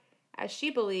plot, as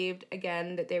she believed,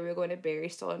 again, that they were going to bury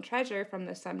stolen treasure from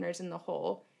the Sumners in the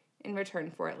hole in return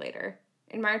for it later.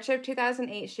 In March of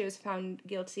 2008, she was found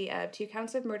guilty of 2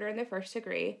 counts of murder in the first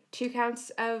degree, 2 counts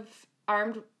of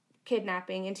armed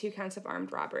kidnapping, and 2 counts of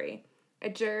armed robbery. A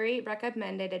jury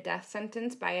recommended a death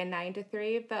sentence by a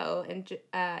 9-3 vote,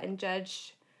 and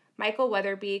Judge Michael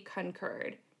Weatherby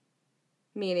concurred,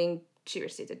 meaning she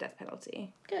received a death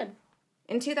penalty. Good.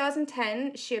 In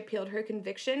 2010, she appealed her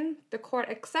conviction. The court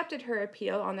accepted her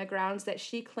appeal on the grounds that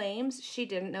she claims she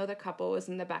didn't know the couple was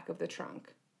in the back of the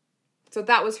trunk. So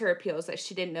that was her appeal, is that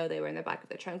she didn't know they were in the back of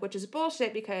the trunk, which is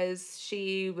bullshit because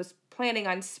she was planning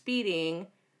on speeding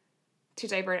to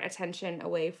divert attention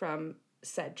away from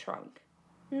said trunk.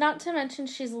 Not to mention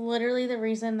she's literally the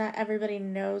reason that everybody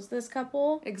knows this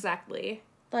couple. Exactly.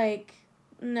 Like,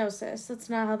 no, sis. That's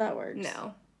not how that works.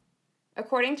 No.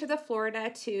 According to the Florida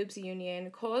Tubes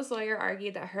Union, Cole's lawyer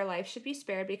argued that her life should be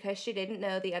spared because she didn't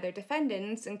know the other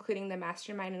defendants, including the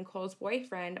mastermind and Cole's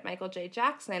boyfriend, Michael J.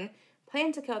 Jackson,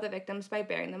 planned to kill the victims by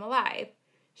burying them alive.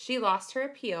 She lost her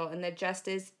appeal, and the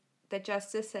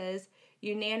justices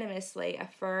unanimously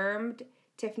affirmed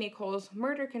Tiffany Cole's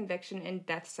murder conviction and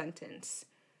death sentence.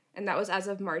 And that was as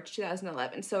of March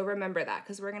 2011. So remember that,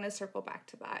 because we're going to circle back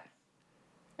to that.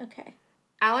 Okay.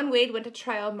 Alan Wade went to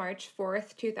trial March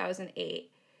 4th, 2008.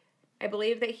 I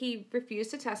believe that he refused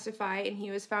to testify, and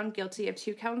he was found guilty of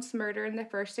 2 counts murder in the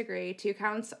first degree, 2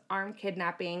 counts armed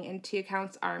kidnapping, and 2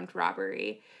 counts armed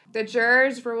robbery. The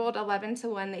jurors ruled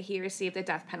 11-1 that he received the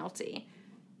death penalty.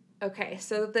 Okay,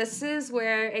 so this is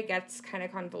where it gets kind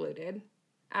of convoluted.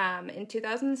 In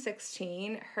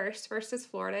 2016, Hearst versus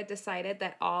Florida decided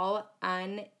that all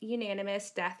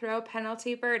ununanimous death row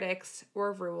penalty verdicts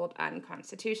were ruled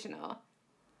unconstitutional.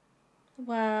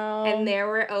 Wow. And there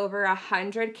were over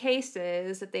 100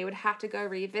 cases that they would have to go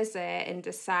revisit and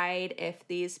decide if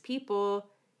these people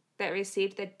that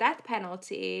received the death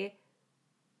penalty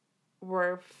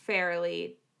were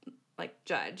fairly,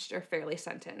 judged or fairly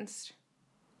sentenced.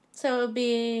 So it would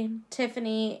be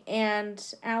Tiffany and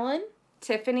Alan?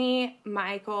 Tiffany,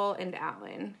 Michael, and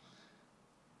Alan.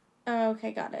 Oh,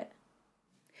 okay, got it.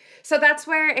 So that's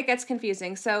where it gets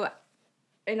confusing. So,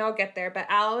 and I'll get there, but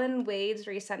Alan Wade's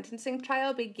resentencing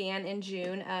trial began in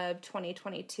June of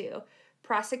 2022.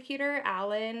 Prosecutor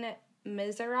Alan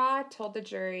Mizera told the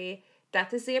jury,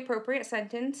 "Death is the appropriate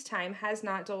sentence. Time has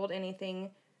not told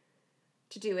anything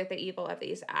to do with the evil of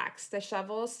these acts. The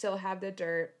shovels still have the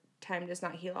dirt. Time does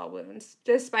not heal all wounds."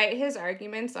 Despite his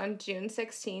arguments on June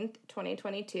 16th,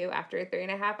 2022, after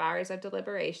 3.5 hours of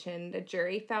deliberation, the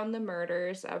jury found the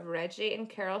murders of Reggie and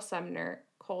Carol Sumner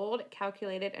cold,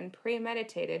 calculated, and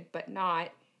premeditated, but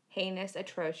not heinous,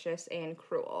 atrocious, and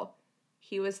cruel.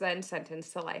 He was then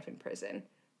sentenced to life in prison.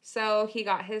 So he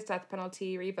got his death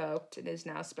penalty revoked and is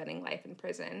now spending life in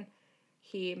prison.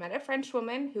 He met a French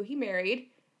woman who he married,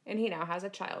 and he now has a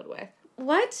child with.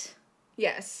 What?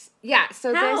 Yes. Yeah,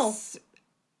 so How?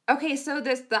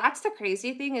 That's the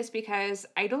crazy thing, is because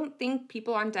I don't think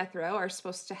people on death row are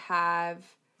supposed to have,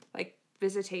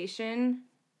 visitation.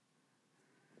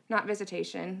 Not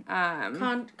visitation.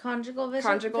 Conjugal visits?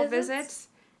 Conjugal visits.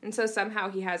 And so somehow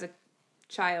he has a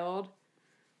child.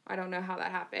 I don't know how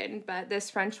that happened, but this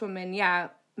French woman,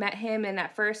 met him, and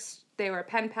at first they were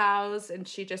pen pals, and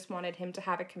she just wanted him to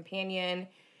have a companion.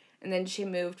 And then she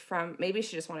moved maybe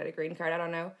she just wanted a green card, I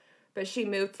don't know. But she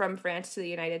moved from France to the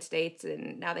United States,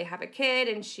 and now they have a kid,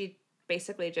 and she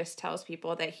basically just tells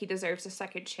people that he deserves a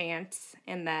second chance,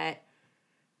 and that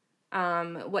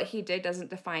what he did doesn't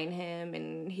define him,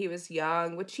 and he was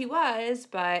young, which he was,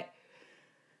 but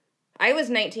I was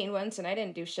 19 once, and I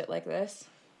didn't do shit like this.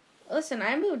 Listen,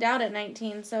 I moved out at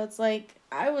 19, so it's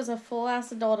I was a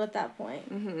full-ass adult at that point.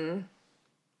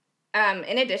 Mm-hmm.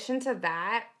 In addition to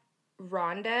that,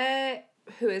 Rhonda,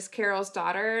 who is Carol's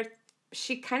daughter,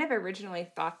 she kind of originally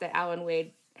thought that Alan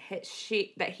Wade,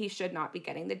 that he should not be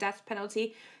getting the death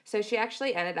penalty. So she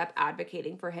actually ended up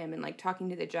advocating for him and talking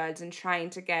to the judge and trying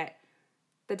to get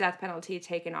the death penalty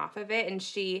taken off of it. And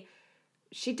she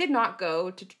did not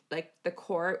go to the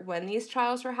court when these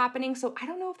trials were happening. So I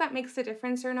don't know if that makes a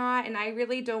difference or not. And I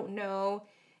really don't know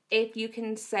if you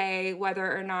can say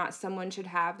whether or not someone should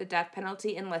have the death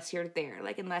penalty unless you're there.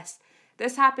 Unless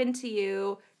this happened to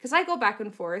you. Because I go back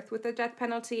and forth with the death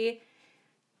penalty.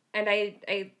 And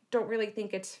I don't really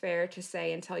think it's fair to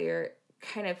say until you're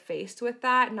kind of faced with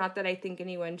that. Not that I think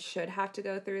anyone should have to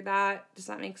go through that. Does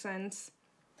that make sense?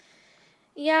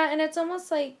 Yeah, and it's almost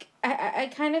I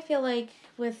kind of feel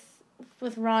with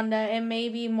Rhonda, it may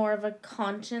be more of a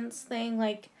conscience thing.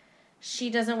 She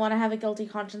doesn't want to have a guilty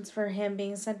conscience for him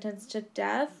being sentenced to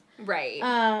death. Right.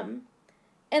 And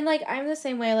I'm the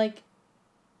same way.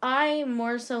 I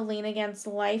more so lean against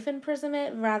life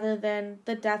imprisonment rather than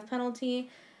the death penalty,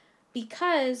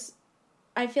 because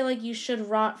I feel like you should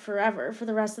rot forever for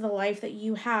the rest of the life that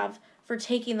you have for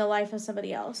taking the life of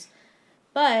somebody else.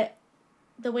 But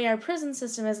the way our prison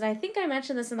system is, and I think I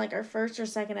mentioned this in our first or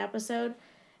second episode,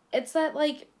 it's that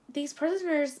these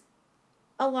prisoners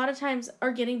a lot of times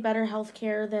are getting better health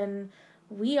care than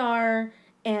we are,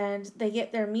 and they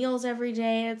get their meals every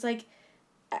day. It's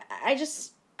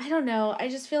I don't know. I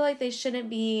just feel like they shouldn't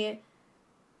be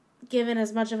given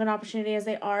as much of an opportunity as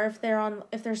they are if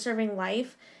they're serving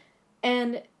life.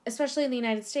 And especially in the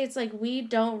United States, like, we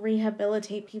don't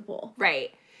rehabilitate people.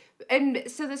 Right. And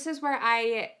so this is where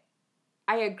I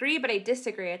agree, but I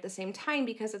disagree at the same time,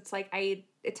 because it's like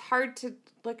it's hard to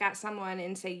look at someone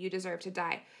and say you deserve to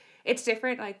die. It's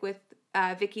different, like with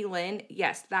Vicky Lynn.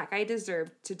 Yes, that guy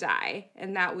deserved to die,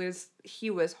 and he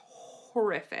was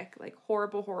horrific, like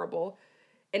horrible.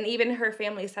 And even her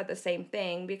family said the same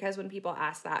thing, because when people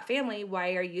ask that family,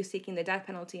 why are you seeking the death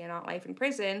penalty and not life in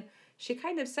prison? She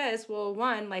kind of says, well,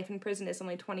 one, life in prison is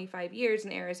only 25 years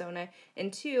in Arizona,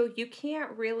 and two, you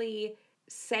can't really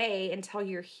say until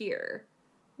you're here.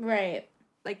 Right.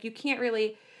 Like, you can't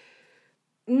really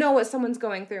know what someone's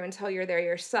going through until you're there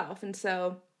yourself. And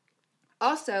so,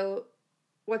 also,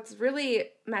 what's really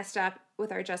messed up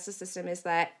with our justice system is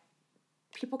that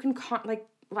people can,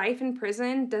 life in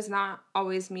prison does not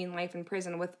always mean life in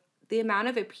prison. With the amount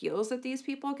of appeals that these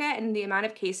people get and the amount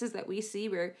of cases that we see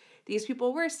where these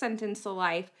people were sentenced to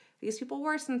life, these people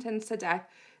were sentenced to death,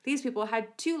 these people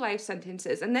had 2 life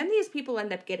sentences, and then these people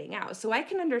end up getting out. So I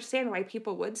can understand why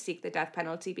people would seek the death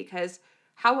penalty, because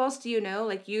how else do you know?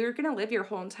 Like, you're going to live your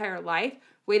whole entire life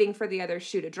waiting for the other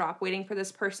shoe to drop, waiting for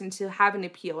this person to have an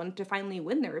appeal and to finally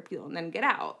win their appeal and then get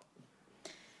out.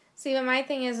 See, but my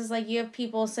thing is like, you have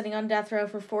people sitting on death row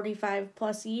for 45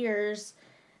 plus years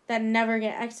that never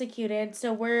get executed.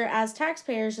 So we're, as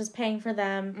taxpayers, just paying for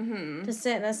them to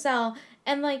sit in a cell.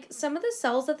 And, like, some of the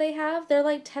cells that they have, they're,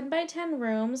 like, 10 by 10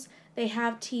 rooms. They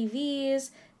have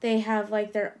TVs. They have,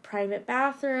 like, their private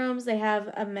bathrooms. They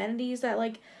have amenities that,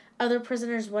 like, other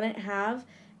prisoners wouldn't have.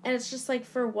 And it's just, like,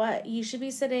 for what? You should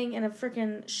be sitting in a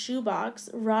freaking shoebox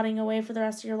rotting away for the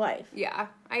rest of your life. Yeah,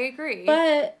 I agree.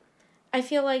 But I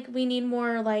feel like we need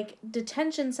more, like,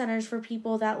 detention centers for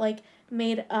people that, like,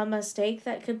 made a mistake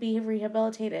that could be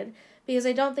rehabilitated. Because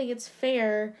I don't think it's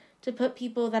fair to put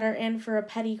people that are in for a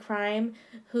petty crime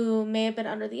who may have been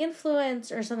under the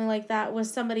influence or something like that with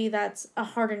somebody that's a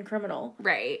hardened criminal.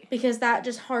 Right. Because that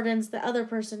just hardens the other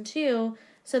person too.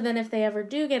 So then if they ever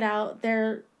do get out,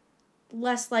 they're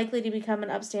less likely to become an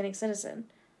upstanding citizen.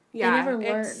 Yeah. They never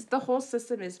learn. The whole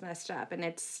system is messed up, and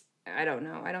I don't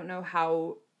know. I don't know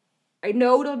how. I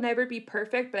know it'll never be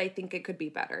perfect, but I think it could be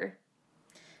better.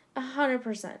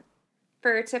 100%.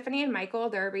 For Tiffany and Michael,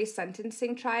 their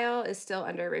resentencing trial is still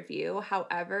under review.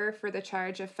 However, for the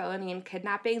charge of felony and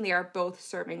kidnapping, they are both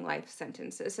serving life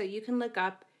sentences. So you can look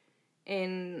up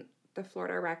in the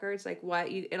Florida records, like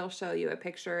it'll show you a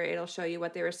picture. It'll show you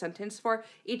what they were sentenced for.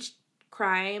 Each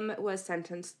crime was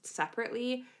sentenced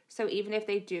separately. So even if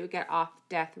they do get off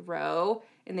death row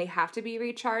and they have to be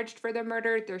recharged for the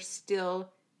murder, they're still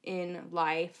in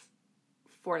life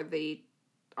for the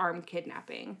armed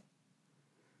kidnapping.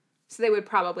 So they would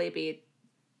probably be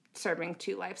serving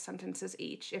 2 life sentences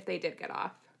each if they did get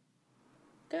off.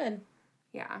 Good.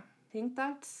 Yeah. I think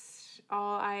that's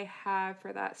all I have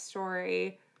for that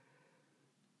story.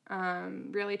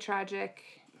 Really tragic.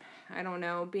 I don't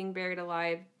know. Being buried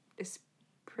alive is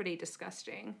pretty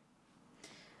disgusting.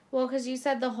 Well, because you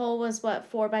said the hole was,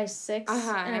 4 by 6?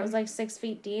 And it was, 6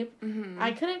 feet deep? Mm-hmm.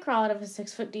 I couldn't crawl out of a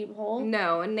 6 foot deep hole.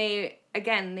 No, and they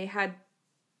had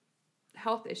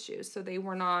health issues, so they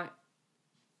were not,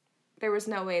 there was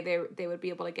no way they would be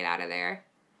able to get out of there.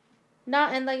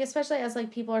 Not, and, especially as,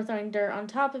 people are throwing dirt on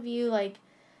top of you,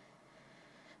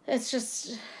 it's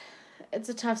just, it's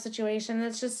a tough situation.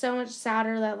 It's just so much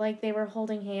sadder that, they were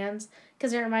holding hands,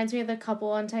 because it reminds me of the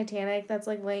couple on Titanic that's,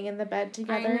 laying in the bed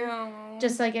together. I know.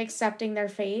 Just, accepting their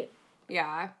fate.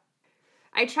 Yeah.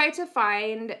 I tried to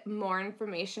find more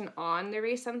information on the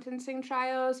resentencing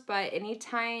trials, but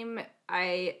anytime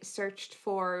I searched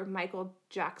for Michael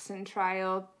Jackson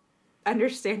trial,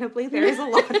 understandably, there was a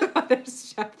lot of other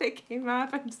stuff that came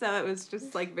up, and so it was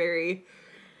just, very...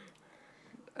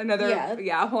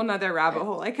 a whole nother rabbit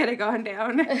hole I could have gone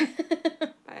down.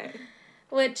 But.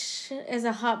 Which is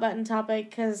a hot button topic,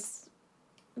 because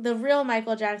the real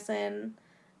Michael Jackson,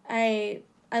 I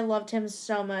loved him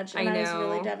so much, and I was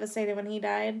really devastated when he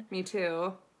died. Me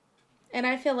too. And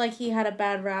I feel like he had a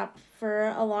bad rap for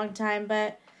a long time,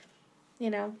 but,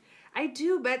 I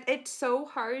do, but it's so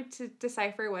hard to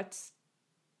decipher what's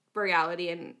reality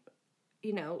and,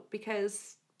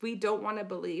 because we don't want to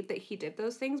believe that he did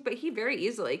those things, but he very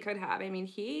easily could have. I mean,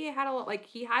 he had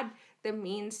he had the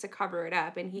means to cover it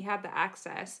up, and he had the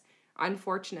access,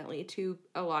 unfortunately, to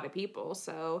a lot of people.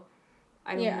 So,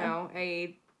 I don't know.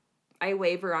 I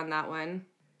waver on that one.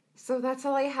 So that's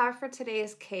all I have for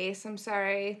today's case. I'm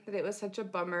sorry that it was such a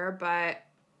bummer, but...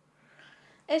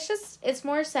 It's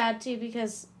more sad, too,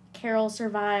 because Carol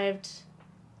survived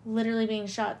literally being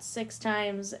shot 6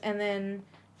 times and then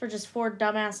for just 4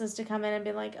 dumbasses to come in and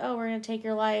be like, oh, we're going to take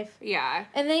your life. Yeah.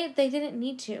 And they didn't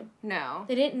need to. No.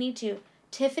 They didn't need to.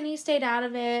 Tiffany stayed out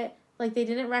of it. Like, they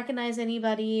didn't recognize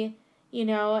anybody, you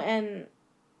know, and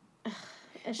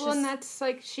it's well, and that's,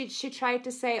 like, she tried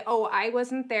to say, oh, I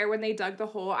wasn't there when they dug the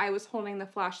hole. I was holding the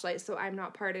flashlight, so I'm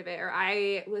not part of it. Or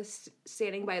I was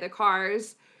standing by the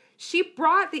cars. She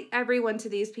brought everyone to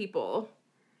these people.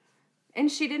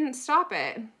 And she didn't stop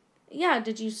it. Yeah,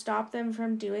 did you stop them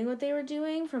from doing what they were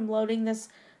doing? From loading this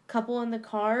couple in the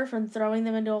car? From throwing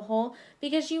them into a hole?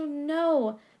 Because you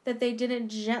know that they didn't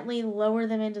gently lower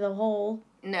them into the hole.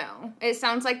 No. It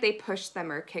sounds like they pushed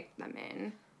them or kicked them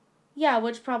in. Yeah,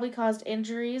 which probably caused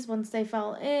injuries once they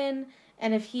fell in.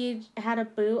 And if he had a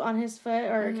boot on his foot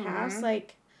or a cast,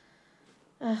 like...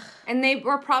 Ugh. And they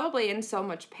were probably in so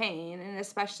much pain. And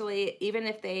especially even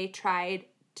if they tried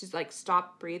to, like,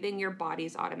 stop breathing, your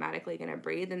body's automatically going to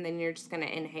breathe. And then you're just going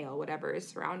to inhale whatever is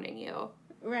surrounding you.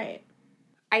 Right.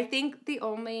 I think the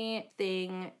only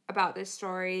thing about this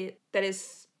story that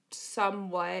is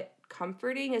somewhat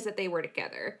comforting is that they were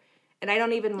together. And I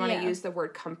don't even want to use the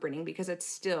word comforting because it's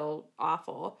still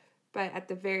awful. But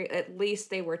at least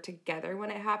they were together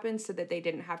when it happened so that they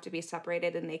didn't have to be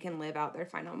separated and they can live out their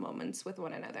final moments with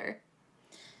one another.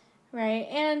 Right.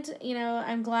 And, you know,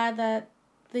 I'm glad that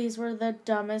these were the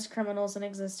dumbest criminals in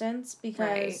existence because,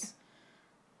 right.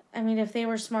 I mean, if they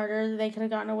were smarter, they could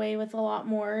have gotten away with a lot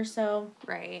more. So,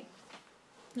 right.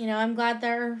 You know, I'm glad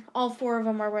all 4 of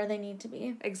them are where they need to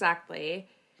be. Exactly.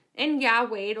 And yeah,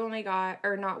 Bruce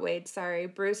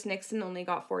Nixon only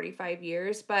got 45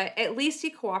 years, but at least he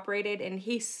cooperated and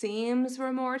he seems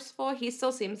remorseful. He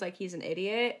still seems like he's an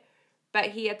idiot, but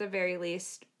he at the very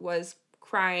least was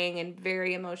crying and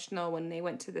very emotional when they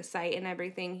went to the site and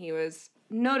everything. He was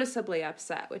noticeably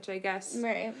upset, which I guess...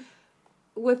 Right.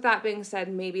 With that being said,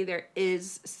 maybe there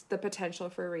is the potential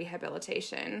for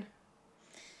rehabilitation.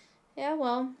 Yeah,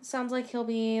 well, sounds like he'll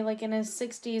be, like, in his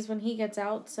 60s when he gets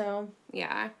out, so...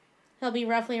 Yeah. He'll be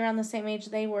roughly around the same age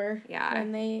they were yeah.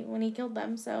 when he killed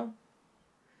them, so...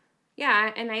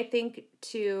 Yeah, and I think,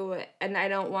 too, and I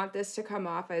don't want this to come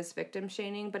off as victim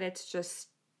shaming, but it's just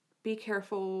be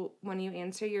careful when you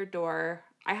answer your door.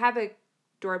 I have a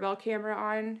doorbell camera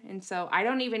on, and so I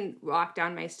don't even walk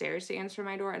down my stairs to answer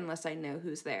my door unless I know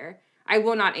who's there. I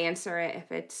will not answer it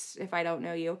if I don't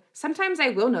know you. Sometimes I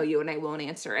will know you and I won't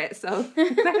answer it, so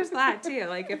there's that too.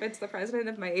 Like if it's the president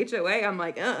of my HOA, I'm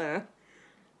like,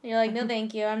 You're like, no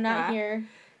thank you, I'm not here.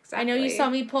 Exactly. I know you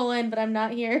saw me pull in, but I'm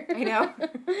not here. I know.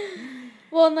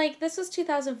 Well, and like this was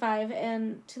 2005,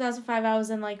 and 2005 I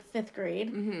was in like 5th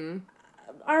grade. Mm-hmm.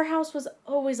 Our house was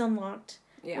always unlocked.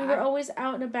 Yeah. We were always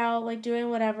out and about, like,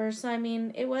 doing whatever. So, I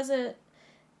mean, it was a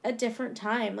different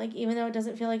time. Like, even though it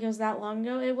doesn't feel like it was that long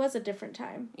ago, it was a different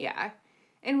time. Yeah.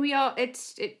 And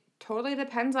it totally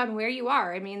depends on where you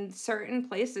are. I mean, certain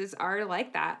places are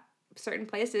like that. Certain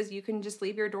places you can just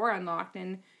leave your door unlocked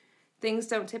and things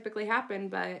don't typically happen,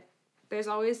 but there's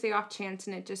always the off chance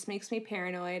and it just makes me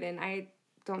paranoid, and I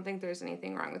don't think there's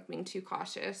anything wrong with being too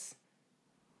cautious.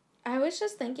 I was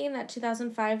just thinking that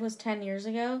 2005 was 10 years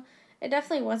ago. It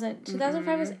definitely wasn't.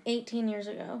 2005 was 18 years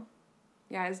ago.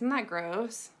 Yeah, isn't that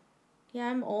gross? Yeah,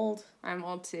 I'm old. I'm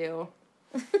old too.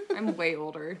 I'm way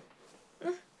older.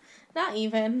 Not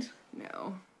even.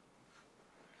 No.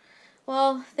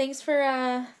 Well, thanks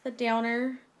for the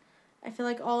downer. I feel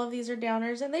like all of these are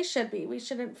downers, and they should be. We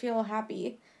shouldn't feel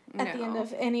happy at the end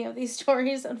of any of these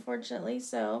stories, unfortunately.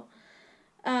 So,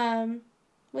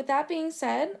 with that being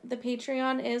said, the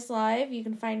Patreon is live. You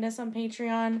can find us on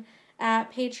Patreon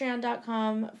at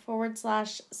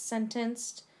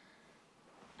patreon.com/sentenced.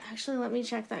 Actually, let me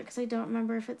check that because I don't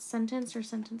remember if it's sentenced or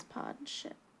sentence pod.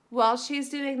 Shit. While she's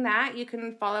doing that, you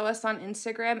can follow us on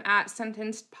Instagram at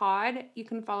sentencedpod. You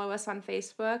can follow us on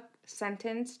Facebook,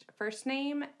 sentenced first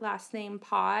name, last name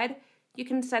pod. You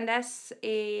can send us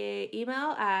a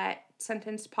email at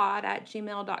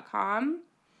sentencedpod@gmail.com.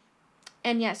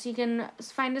 And yes, you can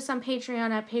find us on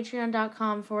Patreon at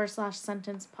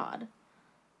patreon.com/sentencedpod.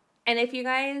 And if you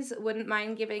guys wouldn't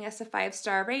mind giving us a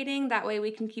 5-star rating, that way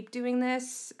we can keep doing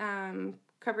this,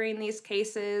 covering these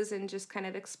cases and just kind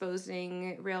of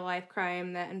exposing real life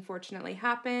crime that unfortunately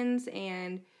happens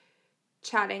and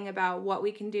chatting about what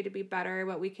we can do to be better,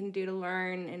 what we can do to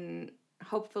learn, and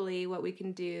hopefully what we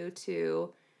can do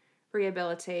to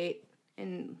rehabilitate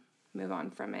and move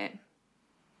on from it.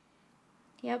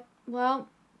 Yep. Well,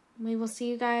 we will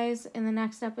see you guys in the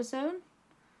next episode.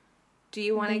 Do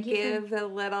you want to give a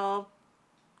little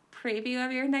preview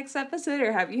of your next episode,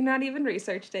 or have you not even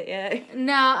researched it yet?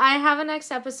 No, I have a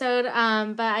next episode,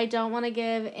 but I don't want to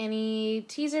give any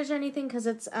teasers or anything because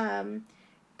it's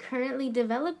currently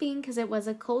developing because it was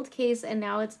a cold case and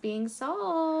now it's being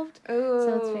solved. Oh.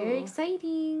 So it's very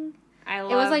exciting. It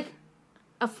was like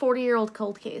a 40-year-old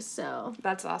cold case, so.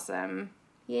 That's awesome.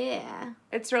 Yeah.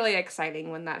 It's really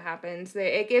exciting when that happens.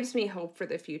 It gives me hope for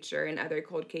the future in other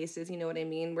cold cases, you know what I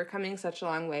mean? We're coming such a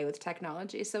long way with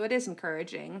technology, so it is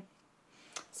encouraging.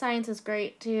 Science is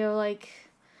great, too. Like,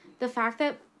 the fact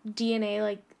that DNA,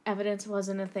 like, evidence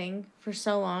wasn't a thing for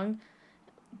so long.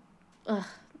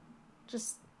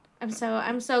 I'm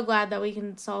so glad that we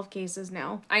can solve cases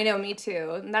now. I know, me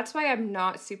too. And that's why I'm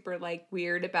not super, like,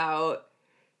 weird about,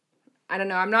 I don't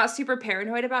know, I'm not super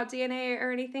paranoid about DNA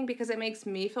or anything because it makes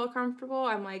me feel comfortable.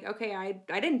 I'm like, okay, I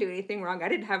didn't do anything wrong. I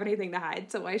didn't have anything to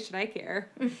hide, so why should I care?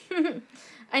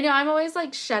 I know, I'm always,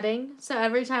 like, shedding. So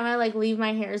every time I, like, leave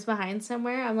my hairs behind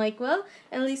somewhere, I'm like, well,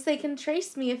 at least they can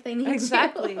trace me if they need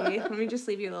exactly. to. Let me just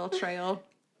leave you a little trail.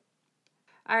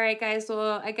 All right, guys.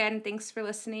 Well, again, thanks for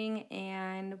listening,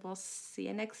 and we'll see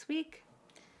you next week.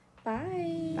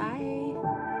 Bye.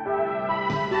 Bye.